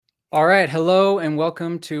All right. Hello and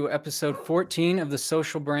welcome to episode 14 of The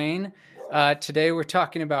Social Brain. Today we're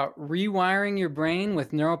talking about rewiring your brain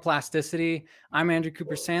with neuroplasticity. I'm Andrew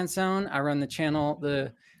Cooper Sansone. I run the channel,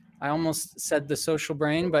 I almost said The Social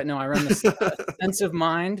Brain, but no, I run the Sense of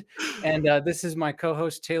Mind. And this is my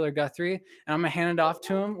co-host, Taylor Guthrie. And I'm going to hand it off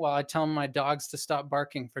to him while I tell my dogs to stop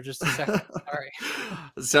barking for just a second. Sorry.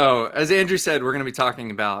 So, as Andrew said, we're going to be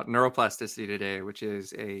talking about neuroplasticity today, which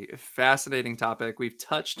is a fascinating topic. We've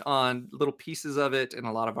touched on little pieces of it in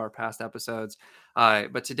a lot of our past episodes.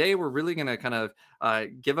 But today we're really going to kind of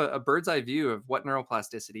give a bird's eye view of what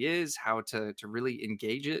neuroplasticity is, how to really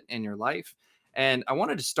engage it in your life. And I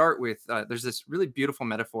wanted to start with there's this really beautiful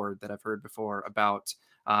metaphor that I've heard before about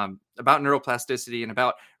neuroplasticity and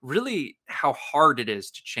about really how hard it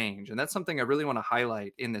is to change. And that's something I really want to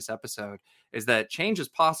highlight in this episode is that change is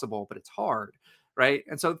possible, but it's hard, right?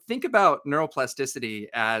 And so think about neuroplasticity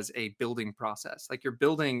as a building process, like you're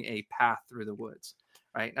building a path through the woods,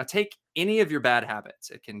 right? Now take any of your bad habits.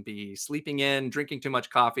 It can be sleeping in, drinking too much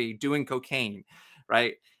coffee, doing cocaine,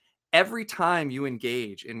 right? Every time you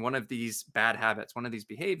engage in one of these bad habits, one of these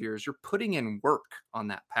behaviors, you're putting in work on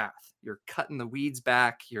that path. You're cutting the weeds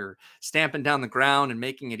back, you're stamping down the ground and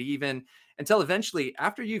making it even until eventually,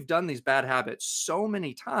 after you've done these bad habits so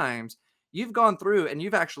many times, you've gone through and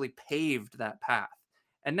you've actually paved that path.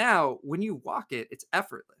 And now when you walk it, it's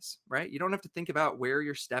effortless, right? You don't have to think about where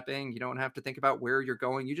you're stepping. You don't have to think about where you're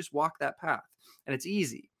going. You just walk that path and it's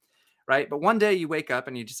easy, right? But one day you wake up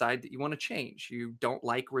and you decide that you want to change. You don't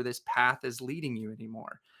like where this path is leading you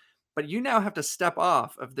anymore. But you now have to step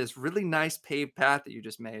off of this really nice paved path that you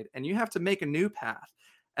just made and you have to make a new path.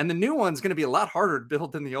 And the new one's going to be a lot harder to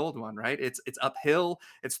build than the old one, right? It's uphill.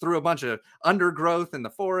 It's through a bunch of undergrowth in the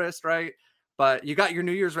forest, right? But you got your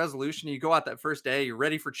New Year's resolution. You go out that first day. You're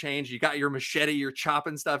ready for change. You got your machete. You're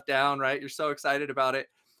chopping stuff down, right? You're so excited about it.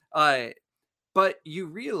 Uh, but you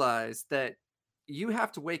realize that you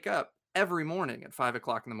have to wake up every morning at 5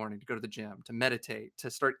 o'clock in the morning to go to the gym, to meditate,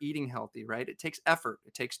 to start eating healthy, right? It takes effort,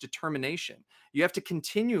 it takes determination. You have to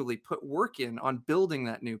continually put work in on building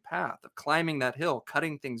that new path, of climbing that hill,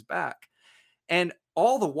 cutting things back. And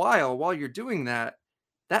all the while you're doing that,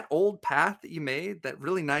 that old path that you made, that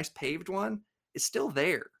really nice paved one, is still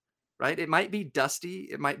there, right? It might be dusty,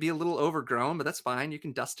 it might be a little overgrown, but that's fine. You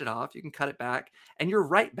can dust it off, you can cut it back, and you're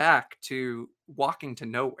right back to walking to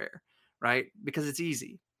nowhere, right? Because it's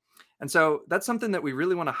easy. And so that's something that we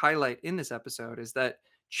really want to highlight in this episode is that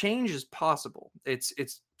change is possible. It's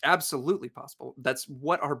absolutely possible. That's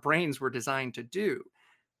what our brains were designed to do,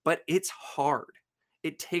 but it's hard.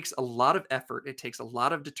 It takes a lot of effort, it takes a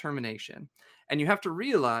lot of determination. And you have to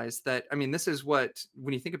realize that, I mean, this is what,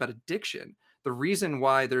 when you think about addiction, the reason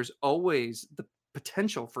why there's always the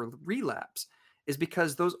potential for relapse is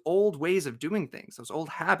because those old ways of doing things, those old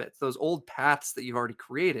habits, those old paths that you've already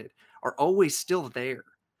created are always still there.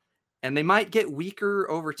 And they might get weaker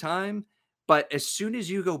over time, but as soon as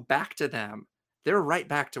you go back to them, they're right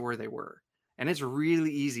back to where they were. And it's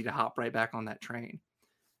really easy to hop right back on that train.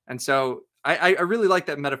 And so I really like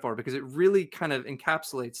that metaphor because it really kind of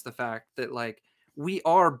encapsulates the fact that like we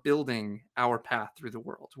are building our path through the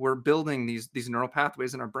world. We're building these neural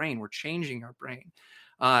pathways in our brain. We're changing our brain.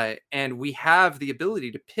 And we have the ability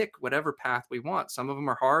to pick whatever path we want. Some of them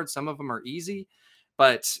are hard, some of them are easy,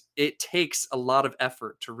 but it takes a lot of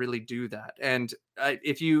effort to really do that. And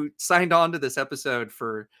if you signed on to this episode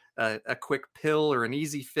for a quick pill or an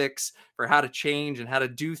easy fix for how to change and how to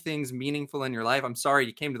do things meaningful in your life, I'm sorry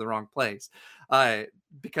you came to the wrong place. Uh,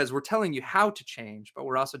 because we're telling you how to change, but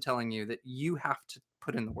we're also telling you that you have to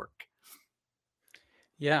put in the work.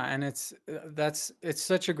 Yeah, and it's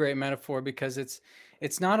such a great metaphor because it's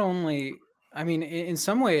not only, I mean, in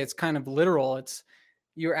some way it's kind of literal. It's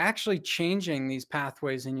you're actually changing these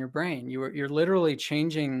pathways in your brain. You're literally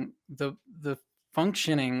changing the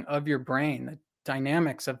functioning of your brain, the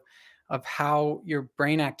dynamics of how your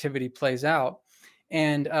brain activity plays out.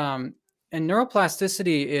 And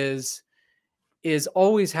neuroplasticity is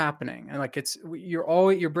always happening, and like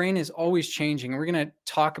your brain is always changing. And we're going to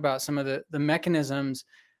talk about some of the mechanisms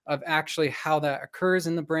of actually how that occurs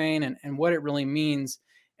in the brain, and what it really means,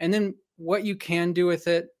 and then what you can do with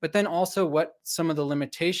it, but then also what some of the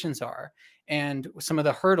limitations are and some of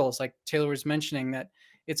the hurdles, like Taylor was mentioning, that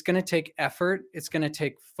it's going to take effort, it's going to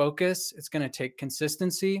take focus, it's going to take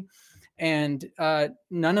consistency, and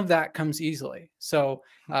none of that comes easily. So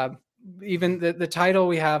even the title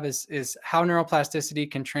we have is how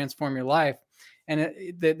neuroplasticity can transform your life,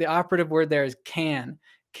 and the operative word there is can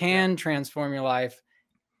transform your life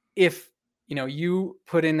if you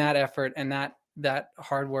put in that effort and that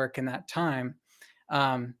hard work and that time.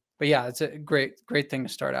 but yeah, it's a great thing to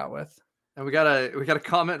start out with. And we got a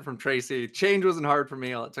comment from Tracy. Change wasn't hard for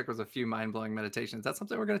me. All it took was a few mind blowing meditations. That's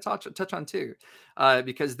something we're going to touch on too,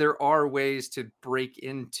 because there are ways to break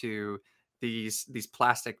into these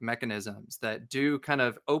plastic mechanisms that do kind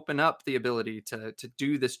of open up the ability to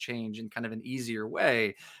do this change in kind of an easier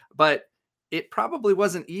way. But it probably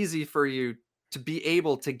wasn't easy for you to be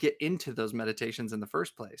able to get into those meditations in the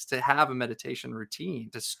first place, to have a meditation routine,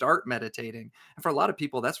 to start meditating. And for a lot of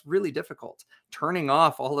people, that's really difficult, turning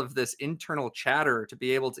off all of this internal chatter to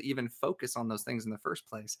be able to even focus on those things in the first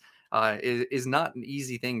place is not an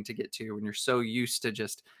easy thing to get to when you're so used to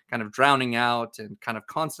just kind of drowning out and kind of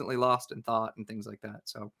constantly lost in thought and things like that.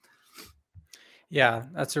 So, Yeah,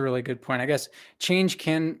 that's a really good point. I guess change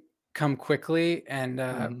can come quickly, and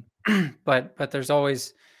mhm. but there's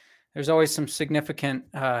always some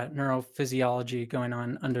significant neurophysiology going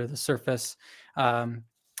on under the surface. Um,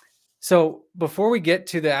 so before we get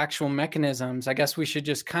to the actual mechanisms, I guess we should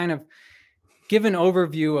just kind of give an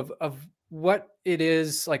overview of what it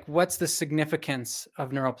is, like what's the significance of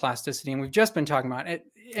neuroplasticity. And we've just been talking about it.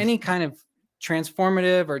 Any kind of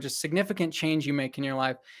transformative or just significant change you make in your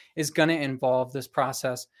life is going to involve this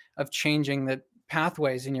process of changing the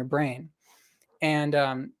pathways in your brain.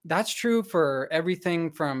 And that's true for everything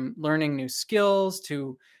from learning new skills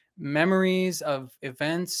to memories of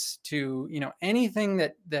events to anything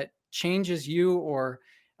that changes you or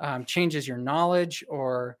changes your knowledge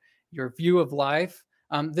or your view of life.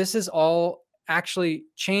 This is all actually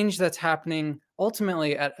change that's happening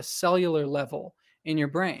ultimately at a cellular level in your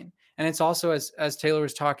brain. And it's also, as Taylor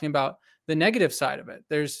was talking about, the negative side of it.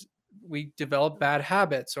 We develop bad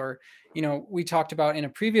habits, or we talked about in a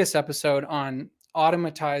previous episode on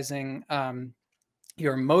automatizing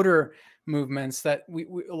your motor movements, that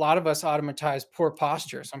a lot of us automatize poor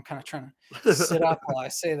posture. So I'm kind of trying to sit up while I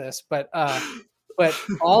say this, but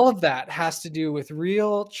all of that has to do with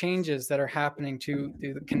real changes that are happening to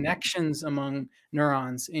the connections among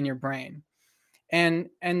neurons in your brain. And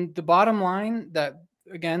the bottom line, that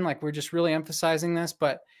again, like we're just really emphasizing this,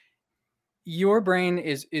 but your brain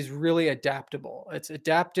is really adaptable. It's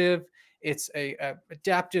adaptive. It's a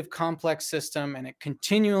adaptive complex system, and it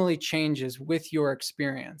continually changes with your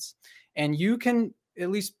experience. And you can at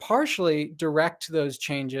least partially direct those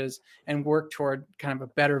changes and work toward kind of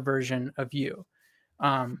a better version of you.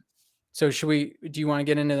 Um, so do you want to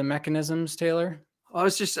get into the mechanisms, Taylor? I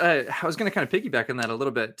was going to kind of piggyback on that a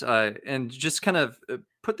little bit and just kind of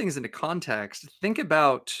put things into context. Think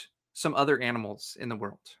about some other animals in the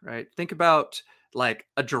world, right? Think about like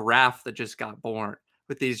a giraffe that just got born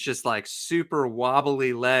with these just like super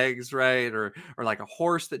wobbly legs, right? Or like a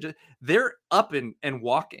horse that just they're up and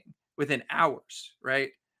walking within hours,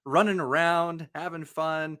 right? Running around, having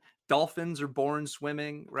fun. Dolphins are born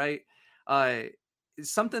swimming, right? Uh,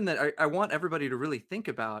 Something that I want everybody to really think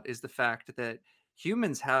about is the fact that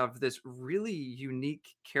humans have this really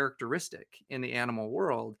unique characteristic in the animal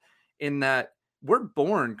world, in that we're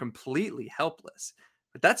born completely helpless.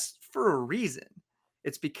 But that's for a reason.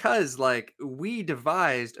 It's because like we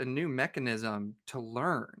devised a new mechanism to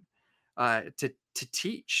learn, to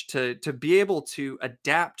teach, to be able to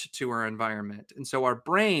adapt to our environment. And so our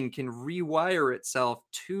brain can rewire itself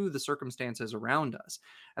to the circumstances around us.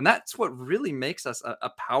 And that's what really makes us a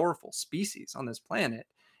powerful species on this planet,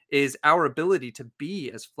 is our ability to be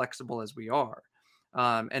as flexible as we are.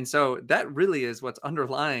 And so that really is what's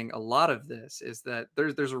underlying a lot of this, is that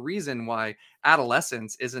there's a reason why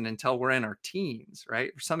adolescence isn't until we're in our teens,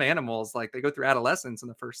 right? For some animals, like they go through adolescence in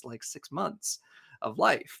the first like 6 months of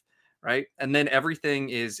life, right? And then everything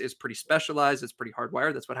is pretty specialized. It's pretty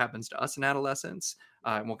hardwired. That's what happens to us in adolescence.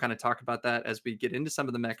 And we'll kind of talk about that as we get into some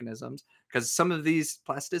of the mechanisms, because some of these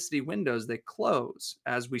plasticity windows, they close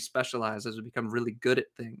as we specialize, as we become really good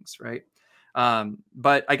at things, right?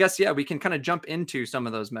 But I guess, yeah, we can kind of jump into some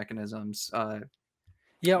of those mechanisms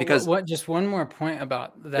Yeah, because, what just one more point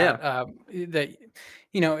about yeah, that, that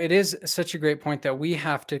it is such a great point that we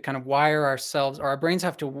have to kind of wire ourselves, or our brains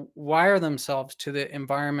have to wire themselves to the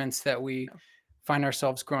environments that we yeah, find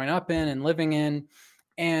ourselves growing up in and living in.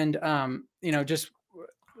 And just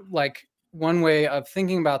like one way of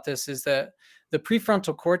thinking about this is that the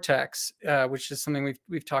prefrontal cortex, which is something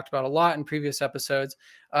we've talked about a lot in previous episodes,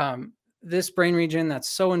 this brain region that's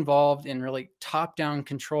so involved in really top-down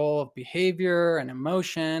control of behavior and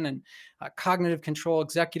emotion and cognitive control,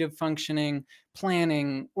 executive functioning,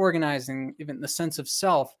 planning, organizing, even the sense of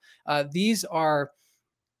self. These are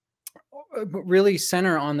really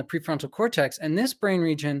center on the prefrontal cortex, and this brain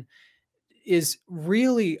region is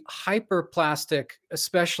really hyperplastic,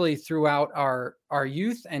 especially throughout our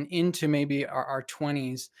youth and into maybe our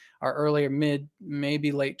 20s, our earlier mid,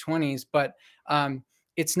 maybe late 20s. But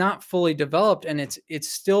it's not fully developed, and it's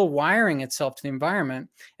still wiring itself to the environment.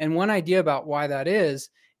 And one idea about why that is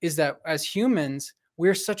that as humans,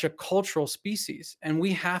 we're such a cultural species, and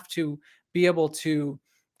we have to be able to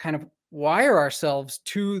kind of wire ourselves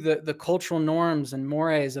to the cultural norms and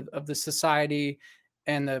mores of the society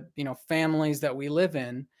and the families that we live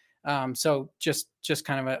in. So just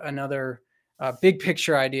kind of another big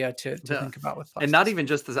picture idea to Yeah. think about with And not plasticity. even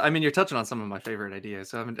just this. I mean, you're touching on some of my favorite ideas.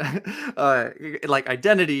 So I mean, like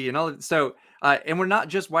identity and all. So, and we're not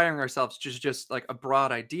just wiring ourselves just like a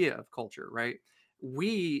broad idea of culture, right?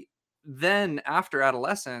 We then, after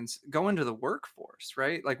adolescence, go into the workforce,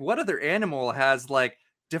 right? Like, what other animal has like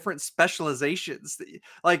different specializations?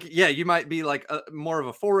 Like, yeah, you might be like more of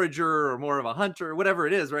a forager or more of a hunter, whatever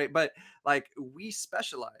it is, right? But like, we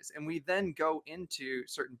specialize, and we then go into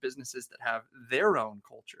certain businesses that have their own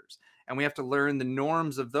cultures, and we have to learn the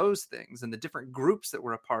norms of those things and the different groups that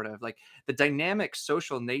we're a part of. Like, the dynamic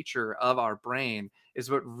social nature of our brain is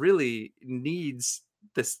what really needs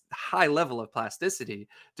this high level of plasticity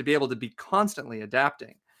to be able to be constantly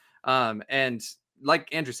adapting. And like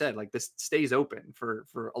Andrew said, like, this stays open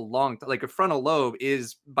for a long time. Like, a frontal lobe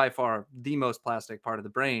is by far the most plastic part of the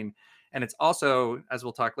brain, and it's also, as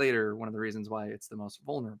we'll talk later, one of the reasons why it's the most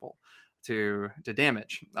vulnerable to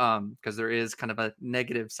damage, because there is kind of a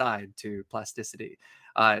negative side to plasticity.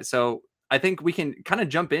 So I think we can kind of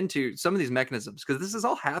jump into some of these mechanisms, because this is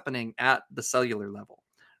all happening at the cellular level,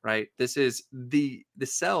 right? This is the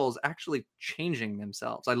cells actually changing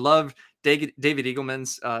themselves. I love David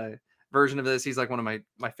Eagleman's version of this. He's like one of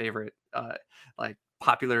my favorite like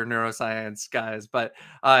popular neuroscience guys, but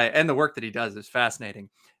and the work that he does is fascinating.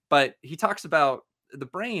 But he talks about the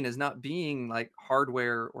brain as not being like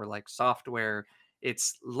hardware or like software.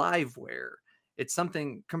 It's liveware. It's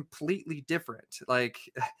something completely different. Like,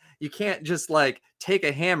 you can't just like take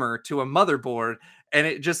a hammer to a motherboard and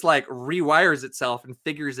it just like rewires itself and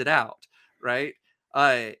figures it out, right?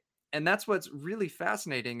 uh and that's what's really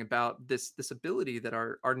fascinating about this ability that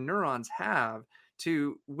our neurons have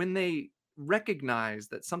to, when they recognize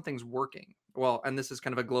that something's working well, and this is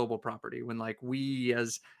kind of a global property, when like we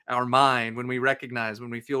as our mind, when we recognize, when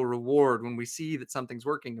we feel reward, when we see that something's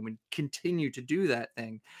working and we continue to do that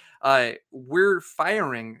thing, we're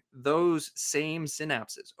firing those same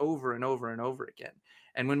synapses over and over and over again.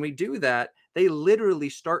 And when we do that, they literally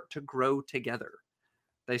start to grow together.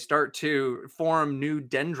 They start to form new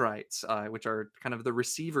dendrites, which are kind of the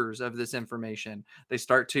receivers of this information. They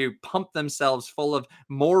start to pump themselves full of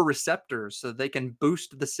more receptors so they can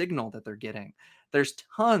boost the signal that they're getting. There's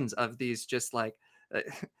tons of these, just like, uh,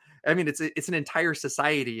 I mean, it's an entire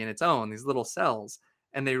society in its own, these little cells.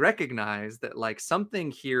 And they recognize that like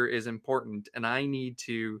something here is important, and I need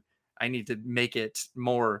to make it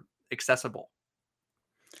more accessible.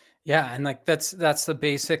 Yeah, and like that's the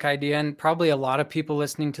basic idea, and probably a lot of people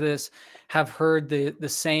listening to this have heard the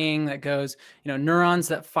saying that goes, neurons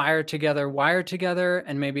that fire together wire together,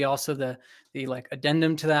 and maybe also the like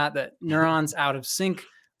addendum to that, that neurons out of sync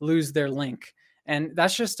lose their link. And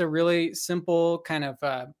that's just a really simple kind of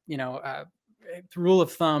rule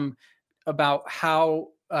of thumb about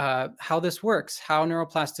how this works, how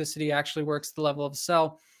neuroplasticity actually works at the level of the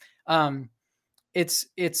cell. Um, it's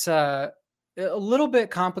a little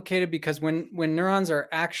bit complicated, because when neurons are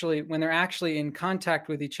actually, when they're actually in contact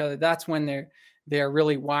with each other, that's when they're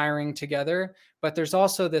really wiring together. But there's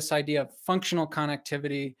also this idea of functional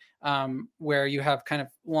connectivity, where you have kind of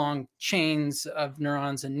long chains of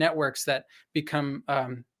neurons and networks that become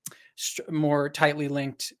more tightly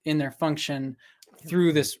linked in their function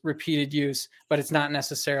through this repeated use. But it's not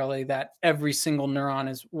necessarily that every single neuron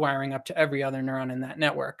is wiring up to every other neuron in that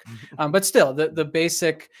network. But still, the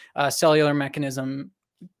basic cellular mechanism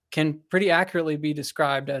can pretty accurately be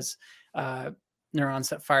described as uh, neurons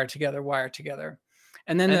that fire together, wire together.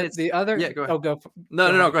 And then And the yeah, other, go ahead. oh,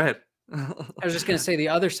 No, go no, no, ahead. go ahead. I was just going to say the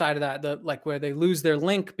other side of that, the like where they lose their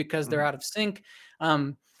link because they're Mhm. out of sync.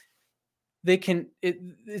 Um,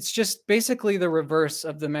 it's just basically the reverse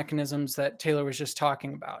of the mechanisms that Taylor was just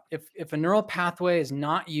talking about. If a neural pathway is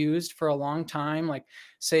not used for a long time, like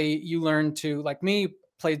say you learn to, like me,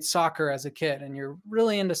 played soccer as a kid and you're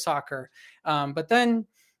really into soccer, but then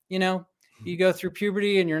you know you go through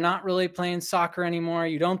puberty and you're not really playing soccer anymore,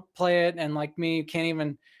 you don't play it, and like me, you can't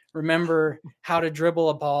even remember how to dribble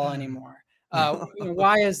a ball anymore.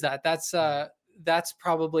 Why is that? That's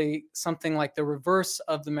probably something like the reverse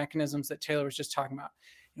of the mechanisms that Taylor was just talking about.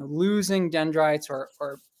 Losing dendrites, or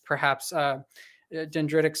perhaps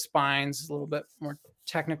dendritic spines, a little bit more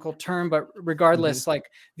technical term, but Mhm. regardless, like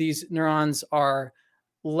these neurons are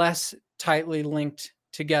less tightly linked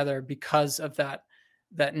together because of that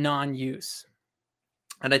non-use.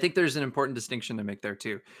 And I think there's an important distinction to make there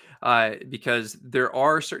too, because there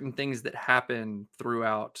are certain things that happen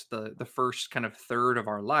throughout the first kind of third of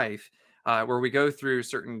our life, where we go through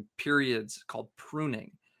certain periods called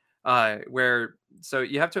pruning, where so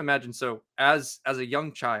you have to imagine, so as a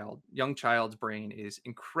young child's brain is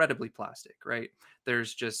incredibly plastic, right?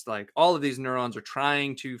 There's just like all of these neurons are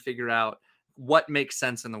trying to figure out what makes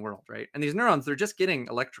sense in the world, right? And these neurons, they're just getting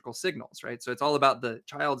electrical signals, right? So it's all about the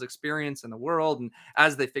child's experience in the world, and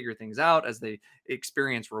as they figure things out, as they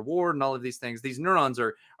experience reward and all of these things, these neurons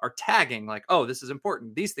are tagging like, oh, this is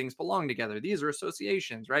important, these things belong together, these are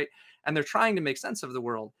associations, right? And they're trying to make sense of the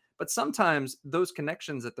world, but sometimes those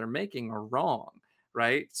connections that they're making are wrong,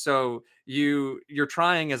 right? So you're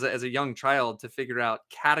trying as a young child to figure out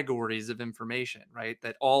categories of information, right?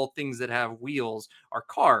 That all things that have wheels are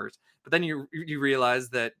cars, but then you realize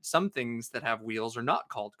that some things that have wheels are not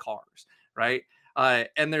called cars, right?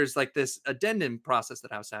 And there's like this addendum process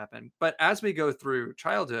that has to happen. But as we go through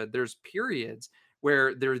childhood, there's periods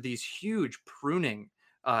where there are these huge pruning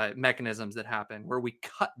mechanisms that happen, where we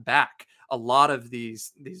cut back a lot of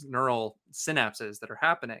these neural synapses that are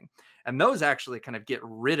happening, and those actually kind of get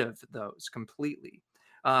rid of those completely.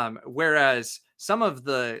 Whereas some of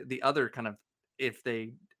the other kind of, if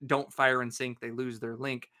they don't fire in sync, they lose their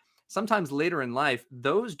link. Sometimes later in life,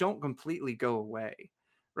 those don't completely go away,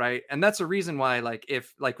 right? And that's a reason why, like,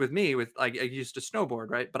 if like with me, with like I used to snowboard,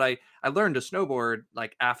 right? But I learned to snowboard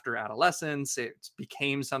like after adolescence. It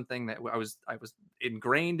became something that I was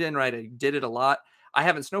ingrained in, right? I did it a lot. I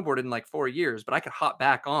haven't snowboarded in like 4 years, but I could hop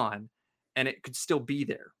back on, and it could still be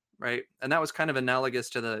there, right? And that was kind of analogous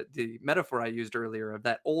to the metaphor I used earlier of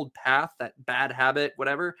that old path, that bad habit,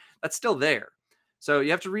 whatever. That's still there. So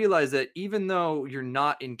you have to realize that even though you're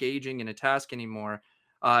not engaging in a task anymore,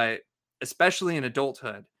 uh, especially in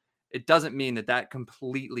adulthood, it doesn't mean that that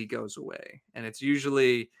completely goes away. And it's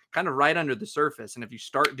usually kind of right under the surface. And if you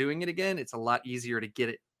start doing it again, it's a lot easier to get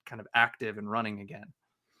it kind of active and running again.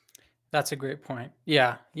 That's a great point.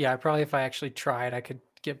 Yeah, yeah. Probably if I actually tried, I could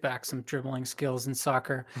get back some dribbling skills in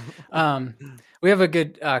soccer. Um, we have a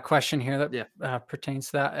good question here that Yeah, pertains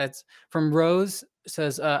to that. It's from Rose.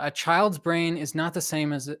 Says a child's brain is not the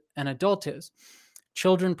same as an adult is.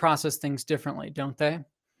 Children process things differently, don't they?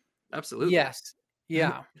 absolutely. Yes.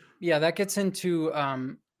 Yeah. Yeah. That gets into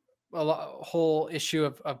whole issue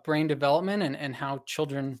of brain development and how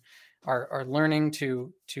children are learning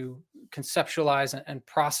to conceptualize and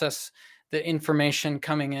process the information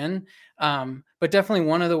coming in. But definitely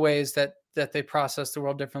one of the ways that they process the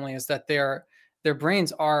world differently is that their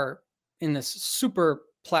brains are in this super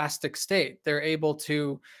plastic state. They're able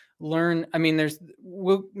to learn. I mean,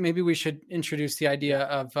 maybe we should introduce the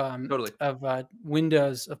idea Totally. of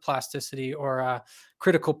windows of plasticity or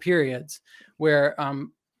critical periods where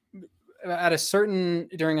at a certain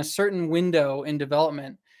during a certain window in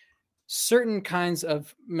development, certain kinds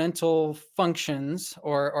of mental functions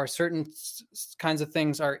or certain kinds of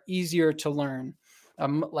things are easier to learn,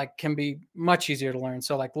 like can be much easier to learn.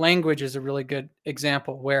 So like language is a really good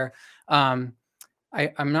example where um, I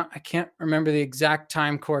can't remember the exact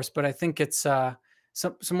time course, but I think it's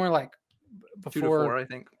somewhere like Two to four, before. I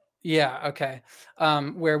think. Yeah, okay.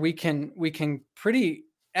 Where we can pretty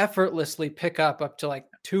effortlessly pick up to like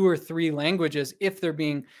 2 or 3 languages if they're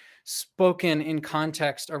being spoken in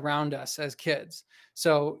context around us as kids.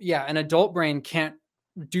 So, yeah, an adult brain can't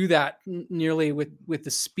do that nearly with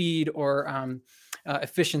the speed or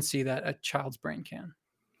efficiency that a child's brain can.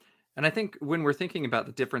 And I think when we're thinking about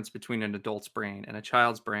the difference between an adult's brain and a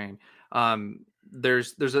child's brain,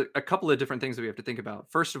 there's a couple of different things that we have to think about.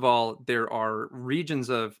 First of all, there are regions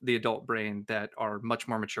of the adult brain that are much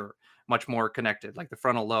more mature, much more connected, like the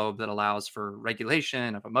frontal lobe that allows for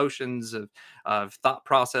regulation of emotions, of thought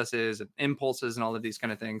processes, and impulses, and all of these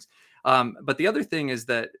kind of things. But the other thing is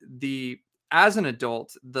that the as an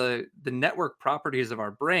adult, the network properties of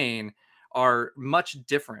our brain are much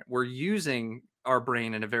different. We're using our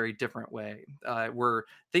brain in a very different way. We're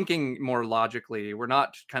thinking more logically. We're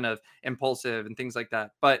not kind of impulsive and things like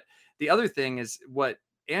that. But the other thing is what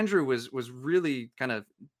Andrew was really kind of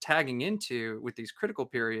tagging into with these critical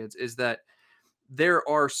periods is that there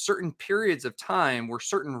are certain periods of time where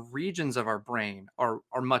certain regions of our brain are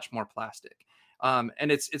much more plastic.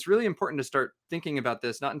 And it's really important to start thinking about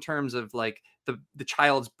this, not in terms of like the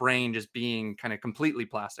child's brain just being kind of completely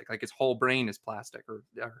plastic, like its whole brain is plastic, or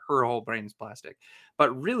her whole brain is plastic,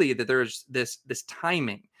 but really that there's this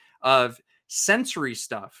timing of sensory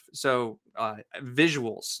stuff, so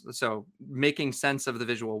visuals, so making sense of the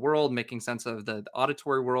visual world, making sense of the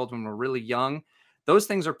auditory world when we're really young, those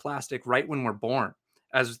things are plastic right when we're born.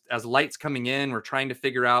 As light's coming in, we're trying to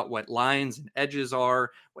figure out what lines and edges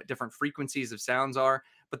are, what different frequencies of sounds are,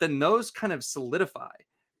 but then those kind of solidify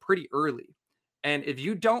pretty early. And if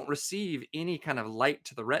you don't receive any kind of light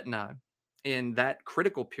to the retina in that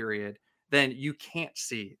critical period, then you can't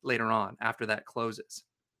see later on after that closes,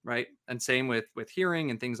 right? And same with hearing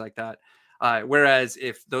and things like that. Whereas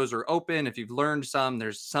if those are open, if you've learned some,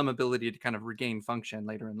 there's some ability to kind of regain function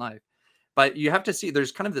later in life. But you have to see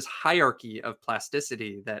there's kind of this hierarchy of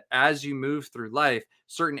plasticity that as you move through life,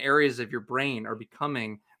 certain areas of your brain are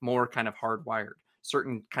becoming more kind of hardwired.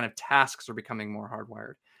 Certain kind of tasks are becoming more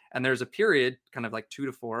hardwired. And there's a period, kind of like 2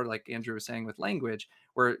 to 4, like Andrew was saying with language,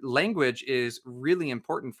 where language is really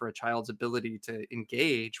important for a child's ability to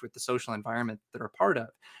engage with the social environment that they're a part of.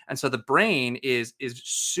 And so the brain is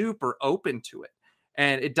super open to it.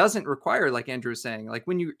 And it doesn't require, like Andrew was saying, like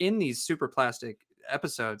when you're in these super plastic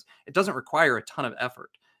episodes, it doesn't require a ton of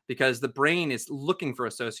effort because the brain is looking for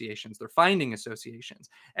associations. They're finding associations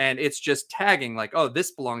and it's just tagging like, oh,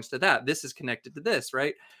 this belongs to that. This is connected to this,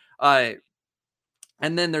 right? Uh,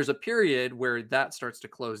 and then there's a period where that starts to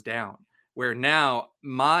close down, where now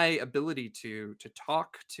my ability to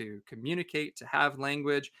talk, to communicate, to have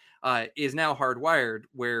language is now hardwired,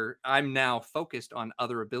 where I'm now focused on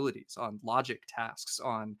other abilities, on logic tasks,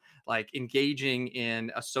 on like engaging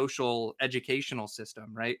in a social educational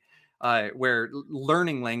system, right? Where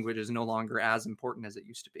learning language is no longer as important as it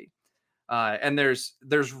used to be. And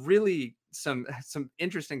there's really some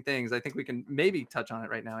interesting things. I think we can maybe touch on it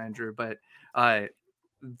right now, Andrew, but uh,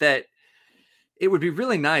 that it would be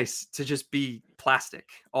really nice to just be plastic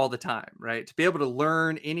all the time, right? To be able to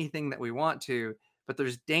learn anything that we want to, but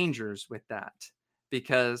there's dangers with that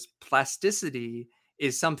because plasticity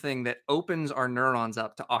is something that opens our neurons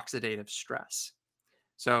up to oxidative stress.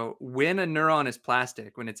 So when a neuron is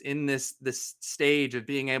plastic, when it's in this stage of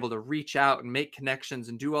being able to reach out and make connections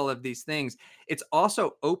and do all of these things, it's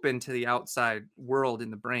also open to the outside world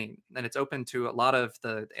in the brain, and it's open to a lot of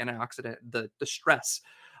the antioxidant, the stress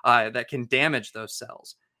that can damage those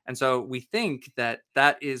cells. And so we think that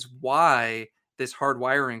that is why this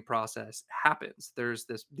hardwiring process happens. There's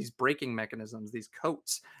these braking mechanisms, these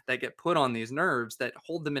coats that get put on these nerves that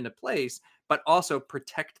hold them into place, but also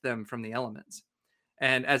protect them from the elements.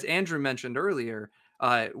 And as Andrew mentioned earlier,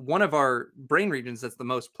 one of our brain regions that's the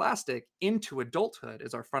most plastic into adulthood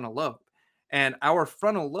is our frontal lobe. And our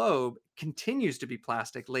frontal lobe continues to be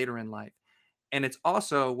plastic later in life. And it's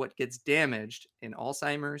also what gets damaged in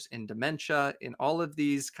Alzheimer's, in dementia, in all of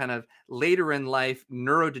these kind of later in life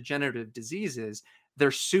neurodegenerative diseases. They're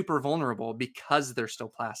super vulnerable because they're still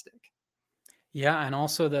plastic. Yeah, and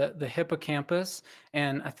also the hippocampus,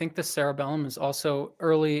 and I think the cerebellum is also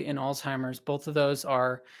early in Alzheimer's. Both of those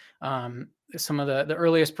are some of the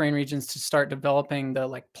earliest brain regions to start developing the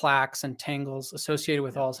like plaques and tangles associated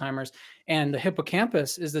with Yep. Alzheimer's. And the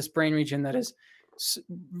hippocampus is this brain region that is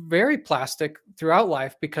very plastic throughout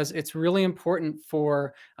life because it's really important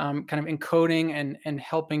for kind of encoding and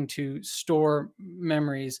helping to store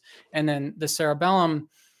memories. And then the cerebellum,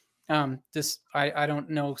 this I don't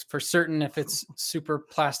know for certain if it's super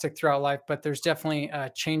plastic throughout life, but there's definitely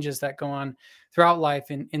changes that go on throughout life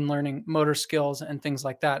in learning motor skills and things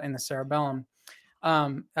like that in the cerebellum.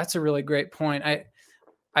 That's a really great point.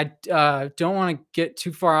 I don't want to get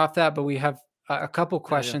too far off that, but we have a couple Yeah, yeah.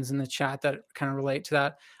 questions in the chat that kind of relate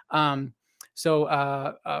to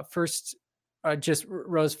that. First, just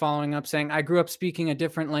Rose following up saying, I grew up speaking a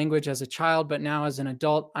different language as a child, but now as an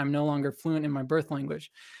adult, I'm no longer fluent in my birth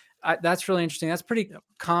language. That's really interesting. That's pretty Yep.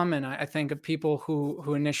 common, I think, of people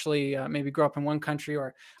who initially maybe grew up in one country.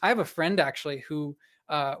 Or I have a friend actually who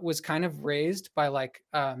was kind of raised by like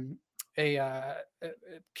a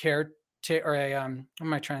care or a what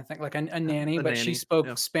am I trying to think, like a nanny, A but she nanny. spoke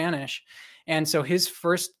Yeah. Spanish, and so his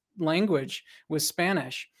first language was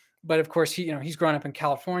Spanish. But of course, he's grown up in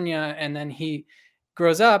California, and then he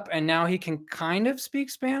grows up and now he can kind of speak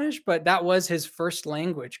Spanish, but that was his first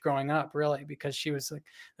language growing up, really, because she was like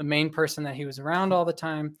the main person that he was around all the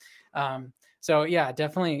time. So yeah,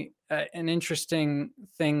 definitely an interesting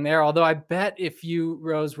thing there. Although I bet if you,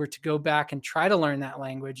 Rose, were to go back and try to learn that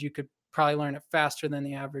language, you could probably learn it faster than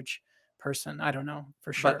the average person. I don't know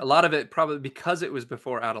for But a sure. lot of it probably because it was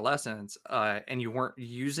before adolescence, and you weren't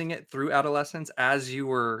using it through adolescence as you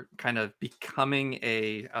were kind of becoming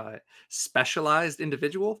a specialized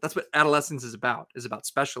individual. That's what adolescence is about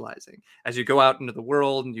specializing. As you go out into the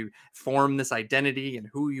world and you form this identity and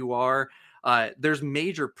who you are, there's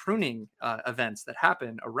major pruning events that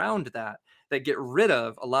happen around that get rid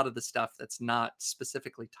of a lot of the stuff that's not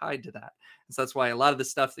specifically tied to that. And so that's why a lot of the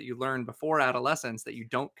stuff that you learn before adolescence that you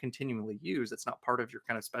don't continually use, it's not part of your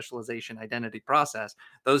kind of specialization identity process,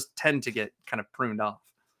 those tend to get kind of pruned off.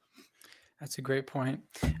 That's a great point.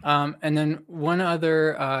 And then one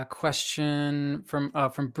other question from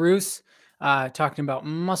Bruce, talking about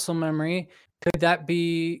muscle memory. Could it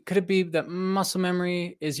be that muscle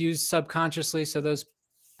memory is used subconsciously, so those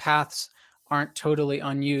paths aren't totally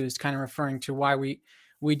unused? Kind of referring to why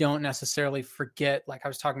we don't necessarily forget, like I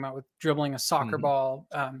was talking about with dribbling a soccer Mhm. ball.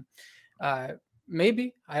 Uh,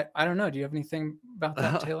 Maybe I don't know. Do you have anything about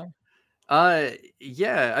that, Taylor?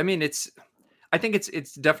 Yeah, I mean, I think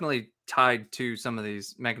it's definitely tied to some of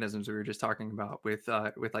these mechanisms we were just talking about with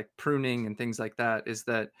like pruning and things like that. Is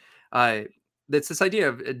that uh, it's this idea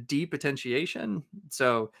of a depotentiation.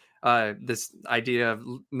 So this idea of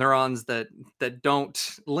neurons that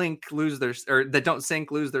don't link lose their or that don't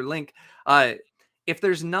sync lose their link. Uh, if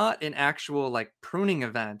there's not an actual like pruning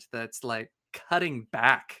event that's like cutting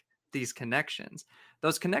back these connections,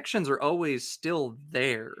 those connections are always still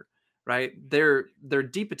there, right? They're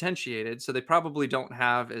depotentiated, so they probably don't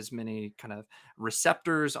have as many kind of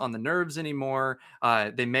receptors on the nerves anymore.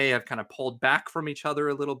 They may have kind of pulled back from each other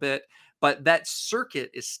a little bit, but that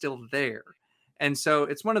circuit is still there. And so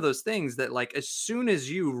it's one of those things that, like, as soon as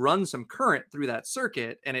you run some current through that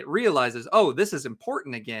circuit and it realizes, oh, this is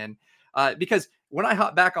important again, because when I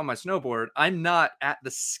hop back on my snowboard, I'm not at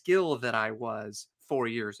the skill that I was 4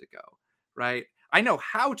 years ago, right? I know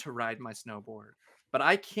how to ride my snowboard, but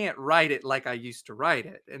I can't ride it like I used to ride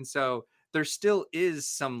it. And so there still is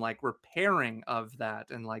some like repairing of that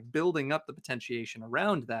and like building up the potentiation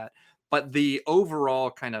around that. But the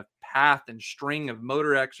overall kind of path and string of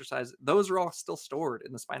motor exercise, those are all still stored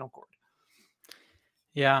in the spinal cord.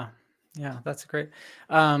 Yeah, yeah, that's great.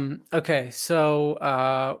 Okay, so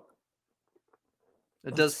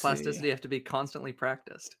let's Does see. plasticity have to be constantly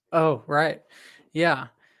practiced? Oh, right. Yeah.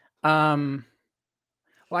 Um,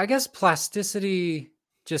 well, I guess plasticity,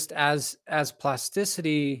 just as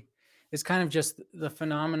plasticity, is kind of just the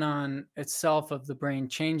phenomenon itself of the brain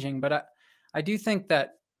changing. But I do think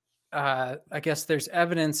that I guess there's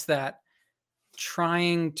evidence that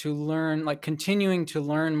trying to learn, like continuing to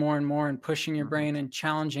learn more and more and pushing your Mhm. brain and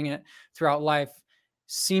challenging it throughout life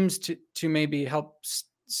seems to maybe help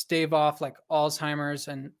stave off like Alzheimer's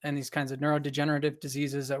and these kinds of neurodegenerative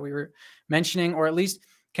diseases that we were mentioning, or at least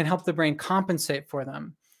can help the brain compensate for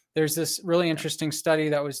them. There's this really Yeah. interesting study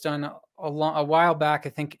that was done a while back. I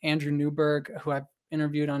think Andrew Newberg, who I've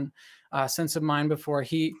interviewed on Sense of Mind before,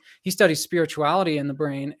 he studies spirituality in the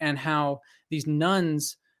brain and how these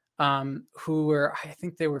nuns, who were, I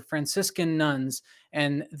think they were Franciscan nuns,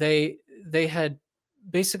 and they had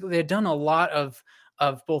basically they had done a lot of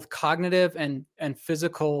both cognitive and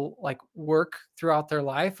physical like work throughout their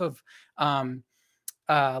life of um,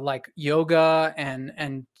 like yoga and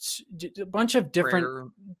a bunch of different, Prayer,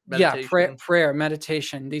 yeah, meditation. prayer,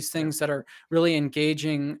 meditation, these Yeah. things that are really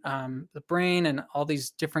engaging the brain and all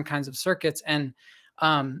these different kinds of circuits. And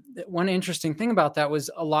one interesting thing about that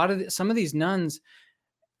was a lot of some of these nuns,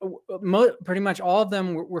 pretty much all of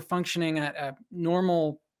them were functioning at a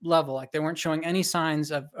normal level. Like they weren't showing any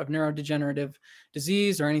signs of neurodegenerative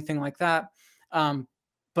disease or anything like that. Um,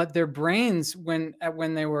 but their brains, when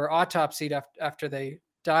they were autopsied after they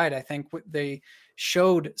died, I think they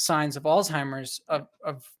showed signs of Alzheimer's, Yeah.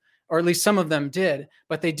 or at least some of them did,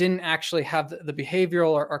 but they didn't actually have the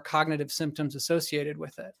behavioral or cognitive symptoms associated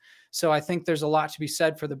with it. So I think there's a lot to be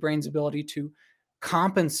said for the brain's ability to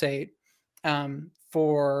compensate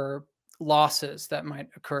for losses that might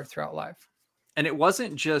occur throughout life. And it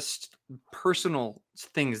wasn't just personal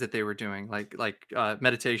things that they were doing, like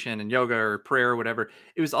meditation and yoga or prayer or whatever.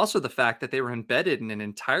 It was also the fact that they were embedded in an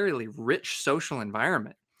entirely rich social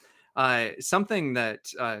environment. Something that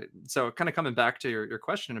so kind of coming back to your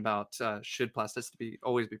question about should plasticity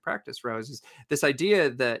always be practiced, Rose, is this idea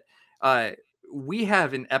that uh, we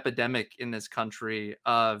have an epidemic in this country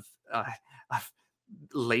of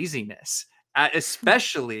laziness,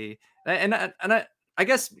 especially I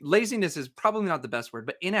guess laziness is probably not the best word,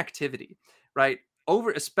 but inactivity, right?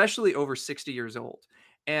 Especially over 60 years old.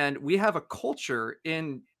 And we have a culture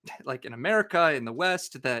in like in America, in the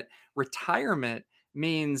West, that retirement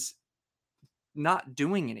means not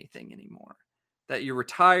doing anything anymore. That you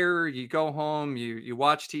retire, you go home, you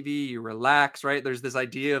watch TV, you relax, right? There's this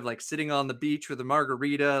idea of like sitting on the beach with a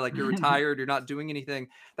margarita, like you're retired, you're not doing anything.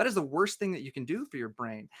 That is the worst thing that you can do for your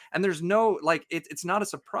brain. And there's no like it's not a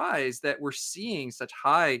surprise that we're seeing such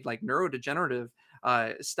high like neurodegenerative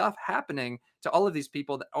stuff happening to all of these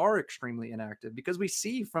people that are extremely inactive, because we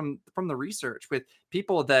see from the research with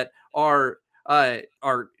people that are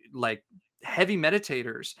like heavy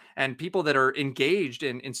meditators and people that are engaged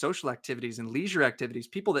in social activities and leisure activities,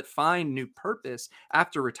 people that find new purpose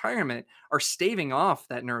after retirement, are staving off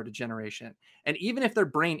that neurodegeneration. And even if their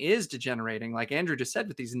brain is degenerating, like Andrew just said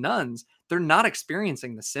with these nuns, they're not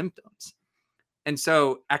experiencing the symptoms. And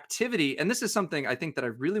so activity, and this is something I think that I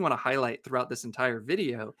really want to highlight throughout this entire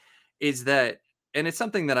video, is that, and it's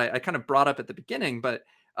something that I kind of brought up at the beginning, but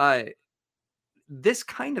uh, this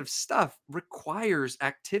kind of stuff requires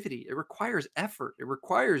activity. It requires effort. It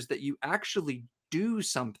requires that you actually do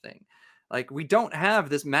something. Like, we don't have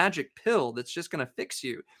this magic pill that's just going to fix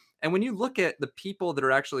you. And when you look at the people that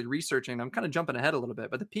are actually researching, I'm kind of jumping ahead a little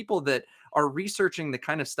bit, but the people that are researching the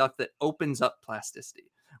kind of stuff that opens up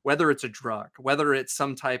plasticity, whether it's a drug, whether it's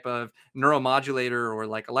some type of neuromodulator or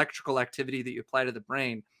like electrical activity that you apply to the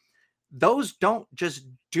brain, those don't just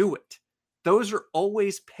do it. Those are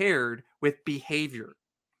always paired with behavior,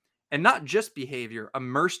 and not just behavior,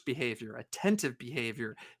 immersed behavior, attentive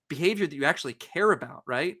behavior, behavior that you actually care about,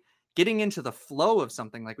 right? Getting into the flow of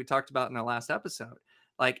something like we talked about in our last episode.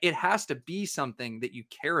 Like, it has to be something that you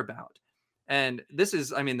care about. And this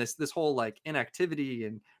is, I mean, this whole like inactivity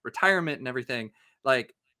and retirement and everything,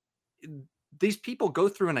 like, these people go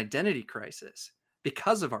through an identity crisis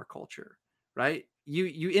because of our culture, right?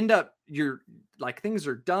 You end up, you're like, things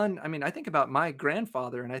are done. I mean, I think about my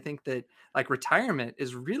grandfather, and I think that like retirement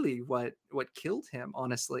is really what killed him,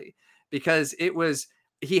 honestly, because it was,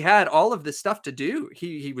 he had all of this stuff to do.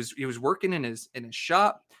 He was working in his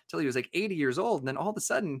shop till he was like 80 years old, and then all of a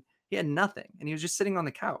sudden he had nothing, and he was just sitting on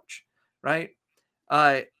the couch, right?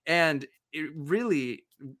 And it really,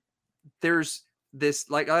 there's this,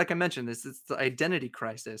 like I mentioned, this the identity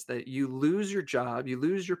crisis, that you lose your job, you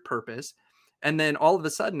lose your purpose, and then all of a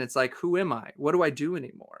sudden it's like, who am I? What do I do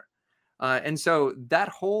anymore? And so that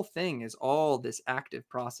whole thing is all this active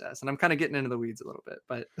process. And I'm kind of getting into the weeds a little bit,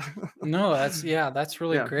 but No, that's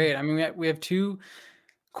really yeah, great. I mean, we have two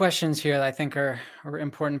questions here that I think are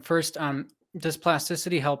important. First, does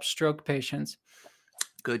plasticity help stroke patients?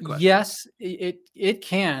 good question. Yes, it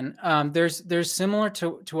can. There's similar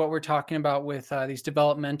to what we're talking about with these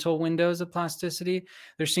developmental windows of plasticity.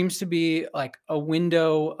 There seems to be like a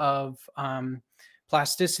window of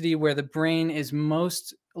plasticity where the brain is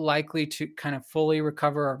most likely to kind of fully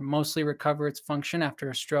recover or mostly recover its function after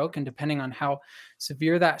a stroke, and depending on how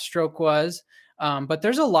severe that stroke was. But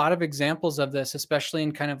there's a lot of examples of this, especially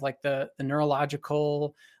in kind of like the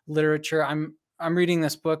neurological literature. I'm reading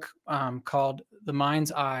this book called The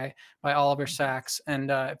Mind's Eye by Oliver Sacks. And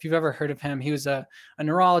if you've ever heard of him, he was a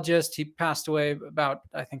neurologist. He passed away about,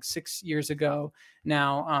 I think, 6 years ago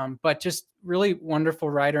now. But just really wonderful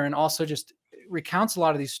writer, and also just recounts a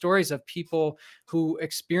lot of these stories of people who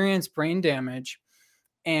experience brain damage,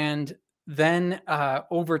 and then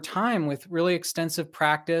over time, with really extensive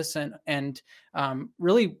practice and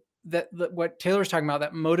really that what Taylor's talking about,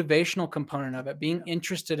 that motivational component of it, being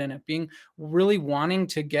interested in it, being really wanting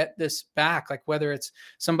to get this back, like whether it's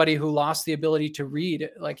somebody who lost the ability to read,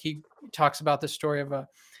 like he talks about the story of a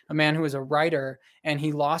man who was a writer and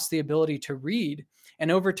he lost the ability to read,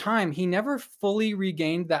 and over time he never fully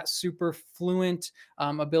regained that super fluent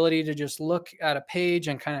ability to just look at a page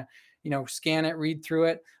and kind of, scan it, read through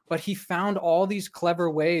it. But he found all these clever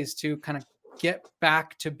ways to kind of get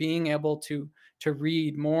back to being able to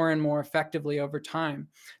read more and more effectively over time.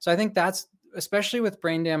 So I think that's, especially with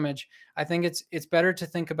brain damage, I think it's better to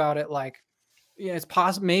think about it like, it's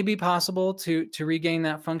maybe possible to regain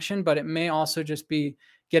that function, but it may also just be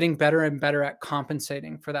getting better and better at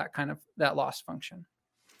compensating for that lost function.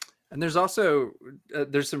 And there's also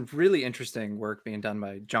there's some really interesting work being done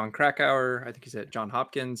by John Krakauer. I think he's at John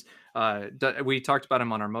Hopkins. We talked about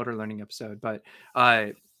him on our motor learning episode, but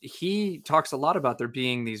he talks a lot about there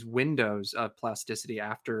being these windows of plasticity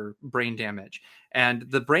after brain damage, and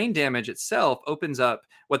the brain damage itself opens up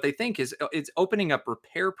what they think is, it's opening up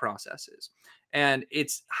repair processes. And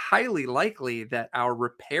it's highly likely that our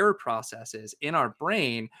repair processes in our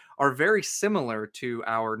brain are very similar to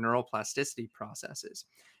our neuroplasticity processes.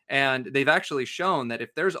 And they've actually shown that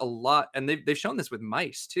if there's a lot, and they've shown this with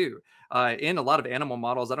mice too, in a lot of animal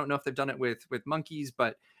models. I don't know if they've done it with monkeys,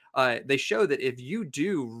 but they show that if you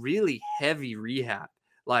do really heavy rehab,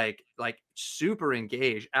 like super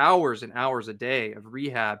engaged, hours and hours a day of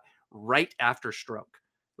rehab right after stroke,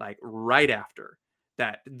 like right after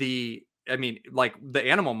that, I mean, like the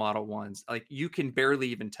animal model ones, like you can barely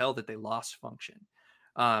even tell that they lost function.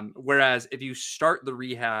 Whereas if you start the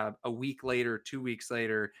rehab a week later, 2 weeks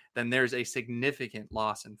later, then there's a significant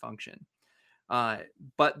loss in function. Uh,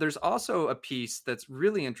 but there's also a piece that's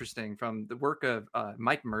really interesting from the work of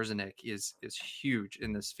Mike Merzenich is huge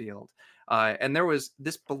in this field. And there was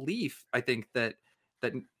this belief, I think, that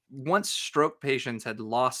once stroke patients had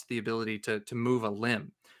lost the ability to move a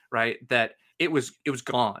limb, right, that it was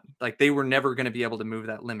gone. Like they were never going to be able to move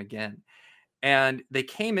that limb again. And they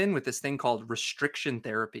came in with this thing called restriction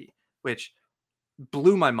therapy, which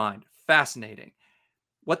blew my mind. Fascinating.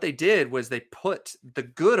 What they did was they put the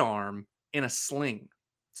good arm in a sling.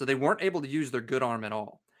 So they weren't able to use their good arm at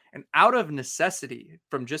all. And out of necessity,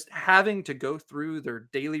 from just having to go through their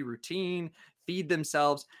daily routine, feed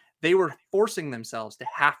themselves, they were forcing themselves to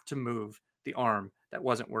have to move the arm that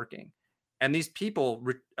wasn't working. And these people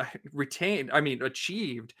retained, I mean,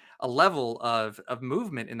 achieved a level of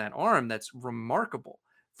movement in that arm that's remarkable,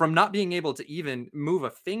 from not being able to even move a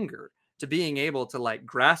finger to being able to like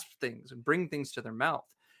grasp things and bring things to their mouth.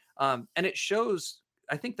 And it shows,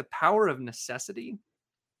 I think, the power of necessity.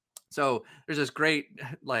 So there's this great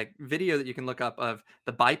like video that you can look up of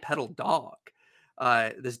the bipedal dog.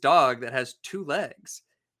 This dog that has two legs,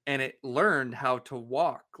 and it learned how to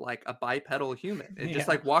walk like a bipedal human. It just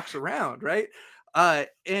Yeah. like walks around, right?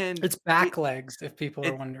 And It's back legs, if people are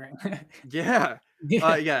it wondering. yeah.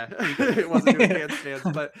 Yeah. Yeah. It wasn't doing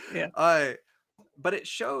handstands, Yeah. uh but it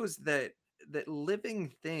shows that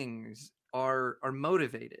living things are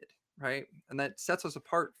motivated, right? And that sets us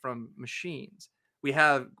apart from machines. We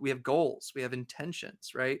have goals, we have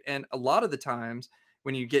intentions, right? And a lot of the times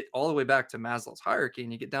when you get all the way back to Maslow's hierarchy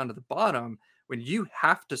and you get down to the bottom, when you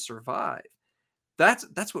have to survive,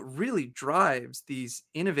 that's what really drives these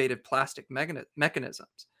innovative plastic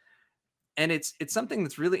mechanisms. And it's something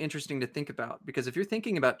that's really interesting to think about, because if you're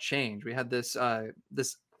thinking about change, we had this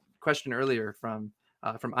question earlier from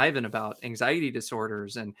Ivan about anxiety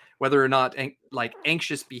disorders and whether or not like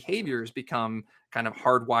anxious behaviors become kind of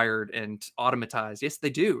hardwired and automatized. Yes, they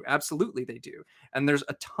do. Absolutely, they do. And there's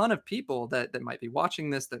a ton of people that might be watching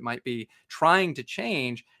this, that might be trying to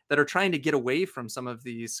change, that are trying to get away from some of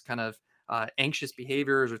these kind of anxious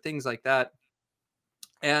behaviors or things like that.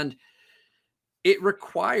 And it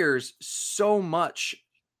requires so much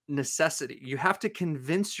necessity. You have to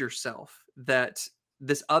convince yourself that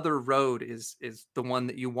this other road is the one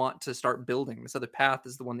that you want to start building. This other path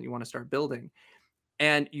is the one that you want to start building.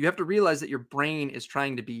 And you have to realize that your brain is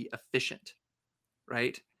trying to be efficient,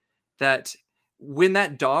 right? That when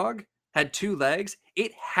that dog had two legs,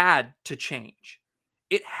 it had to change.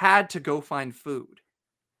 It had to go find food.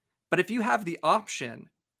 But if you have the option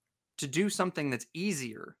to do something that's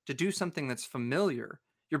easier, to do something that's familiar,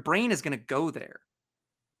 your brain is going to go there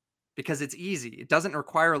because it's easy. It doesn't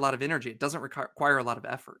require a lot of energy. It doesn't require a lot of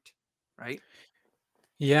effort, right?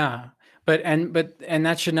 Yeah, but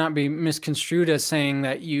that should not be misconstrued as saying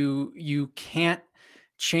that you can't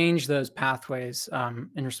change those pathways. On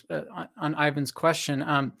Ivan's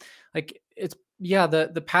question, like it's yeah,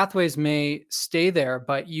 the pathways may stay there,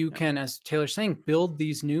 but you Yeah. can, as Taylor's saying, build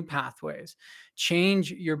these new pathways,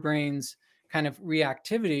 change your brain's kind of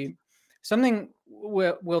reactivity. Something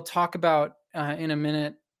we'll talk about in a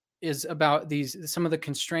minute is about these some of the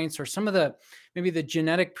constraints or some of the maybe the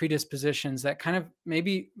genetic predispositions that kind of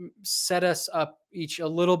maybe set us up each a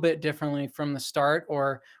little bit differently from the start,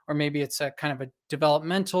 or maybe it's a kind of a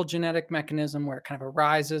developmental genetic mechanism where it kind of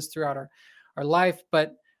arises throughout our life.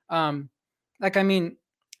 But um like I mean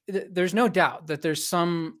there's no doubt that there's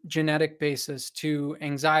some genetic basis to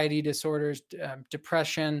anxiety disorders,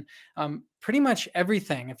 depression, pretty much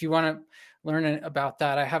everything. If you want to learn about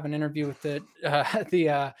that, I have an interview with the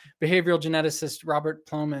the behavioral geneticist Robert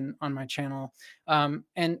Plomin on my channel.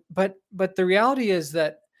 And but the reality is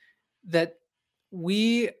that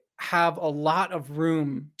we have a lot of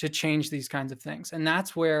room to change these kinds of things, and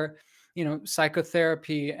that's where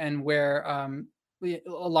psychotherapy and where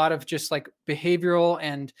a lot of just like behavioral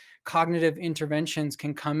and cognitive interventions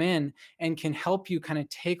can come in and can help you kind of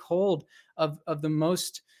take hold of the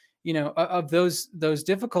most of those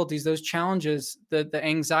difficulties, those challenges, the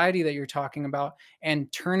anxiety that you're talking about,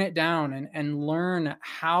 and turn it down and learn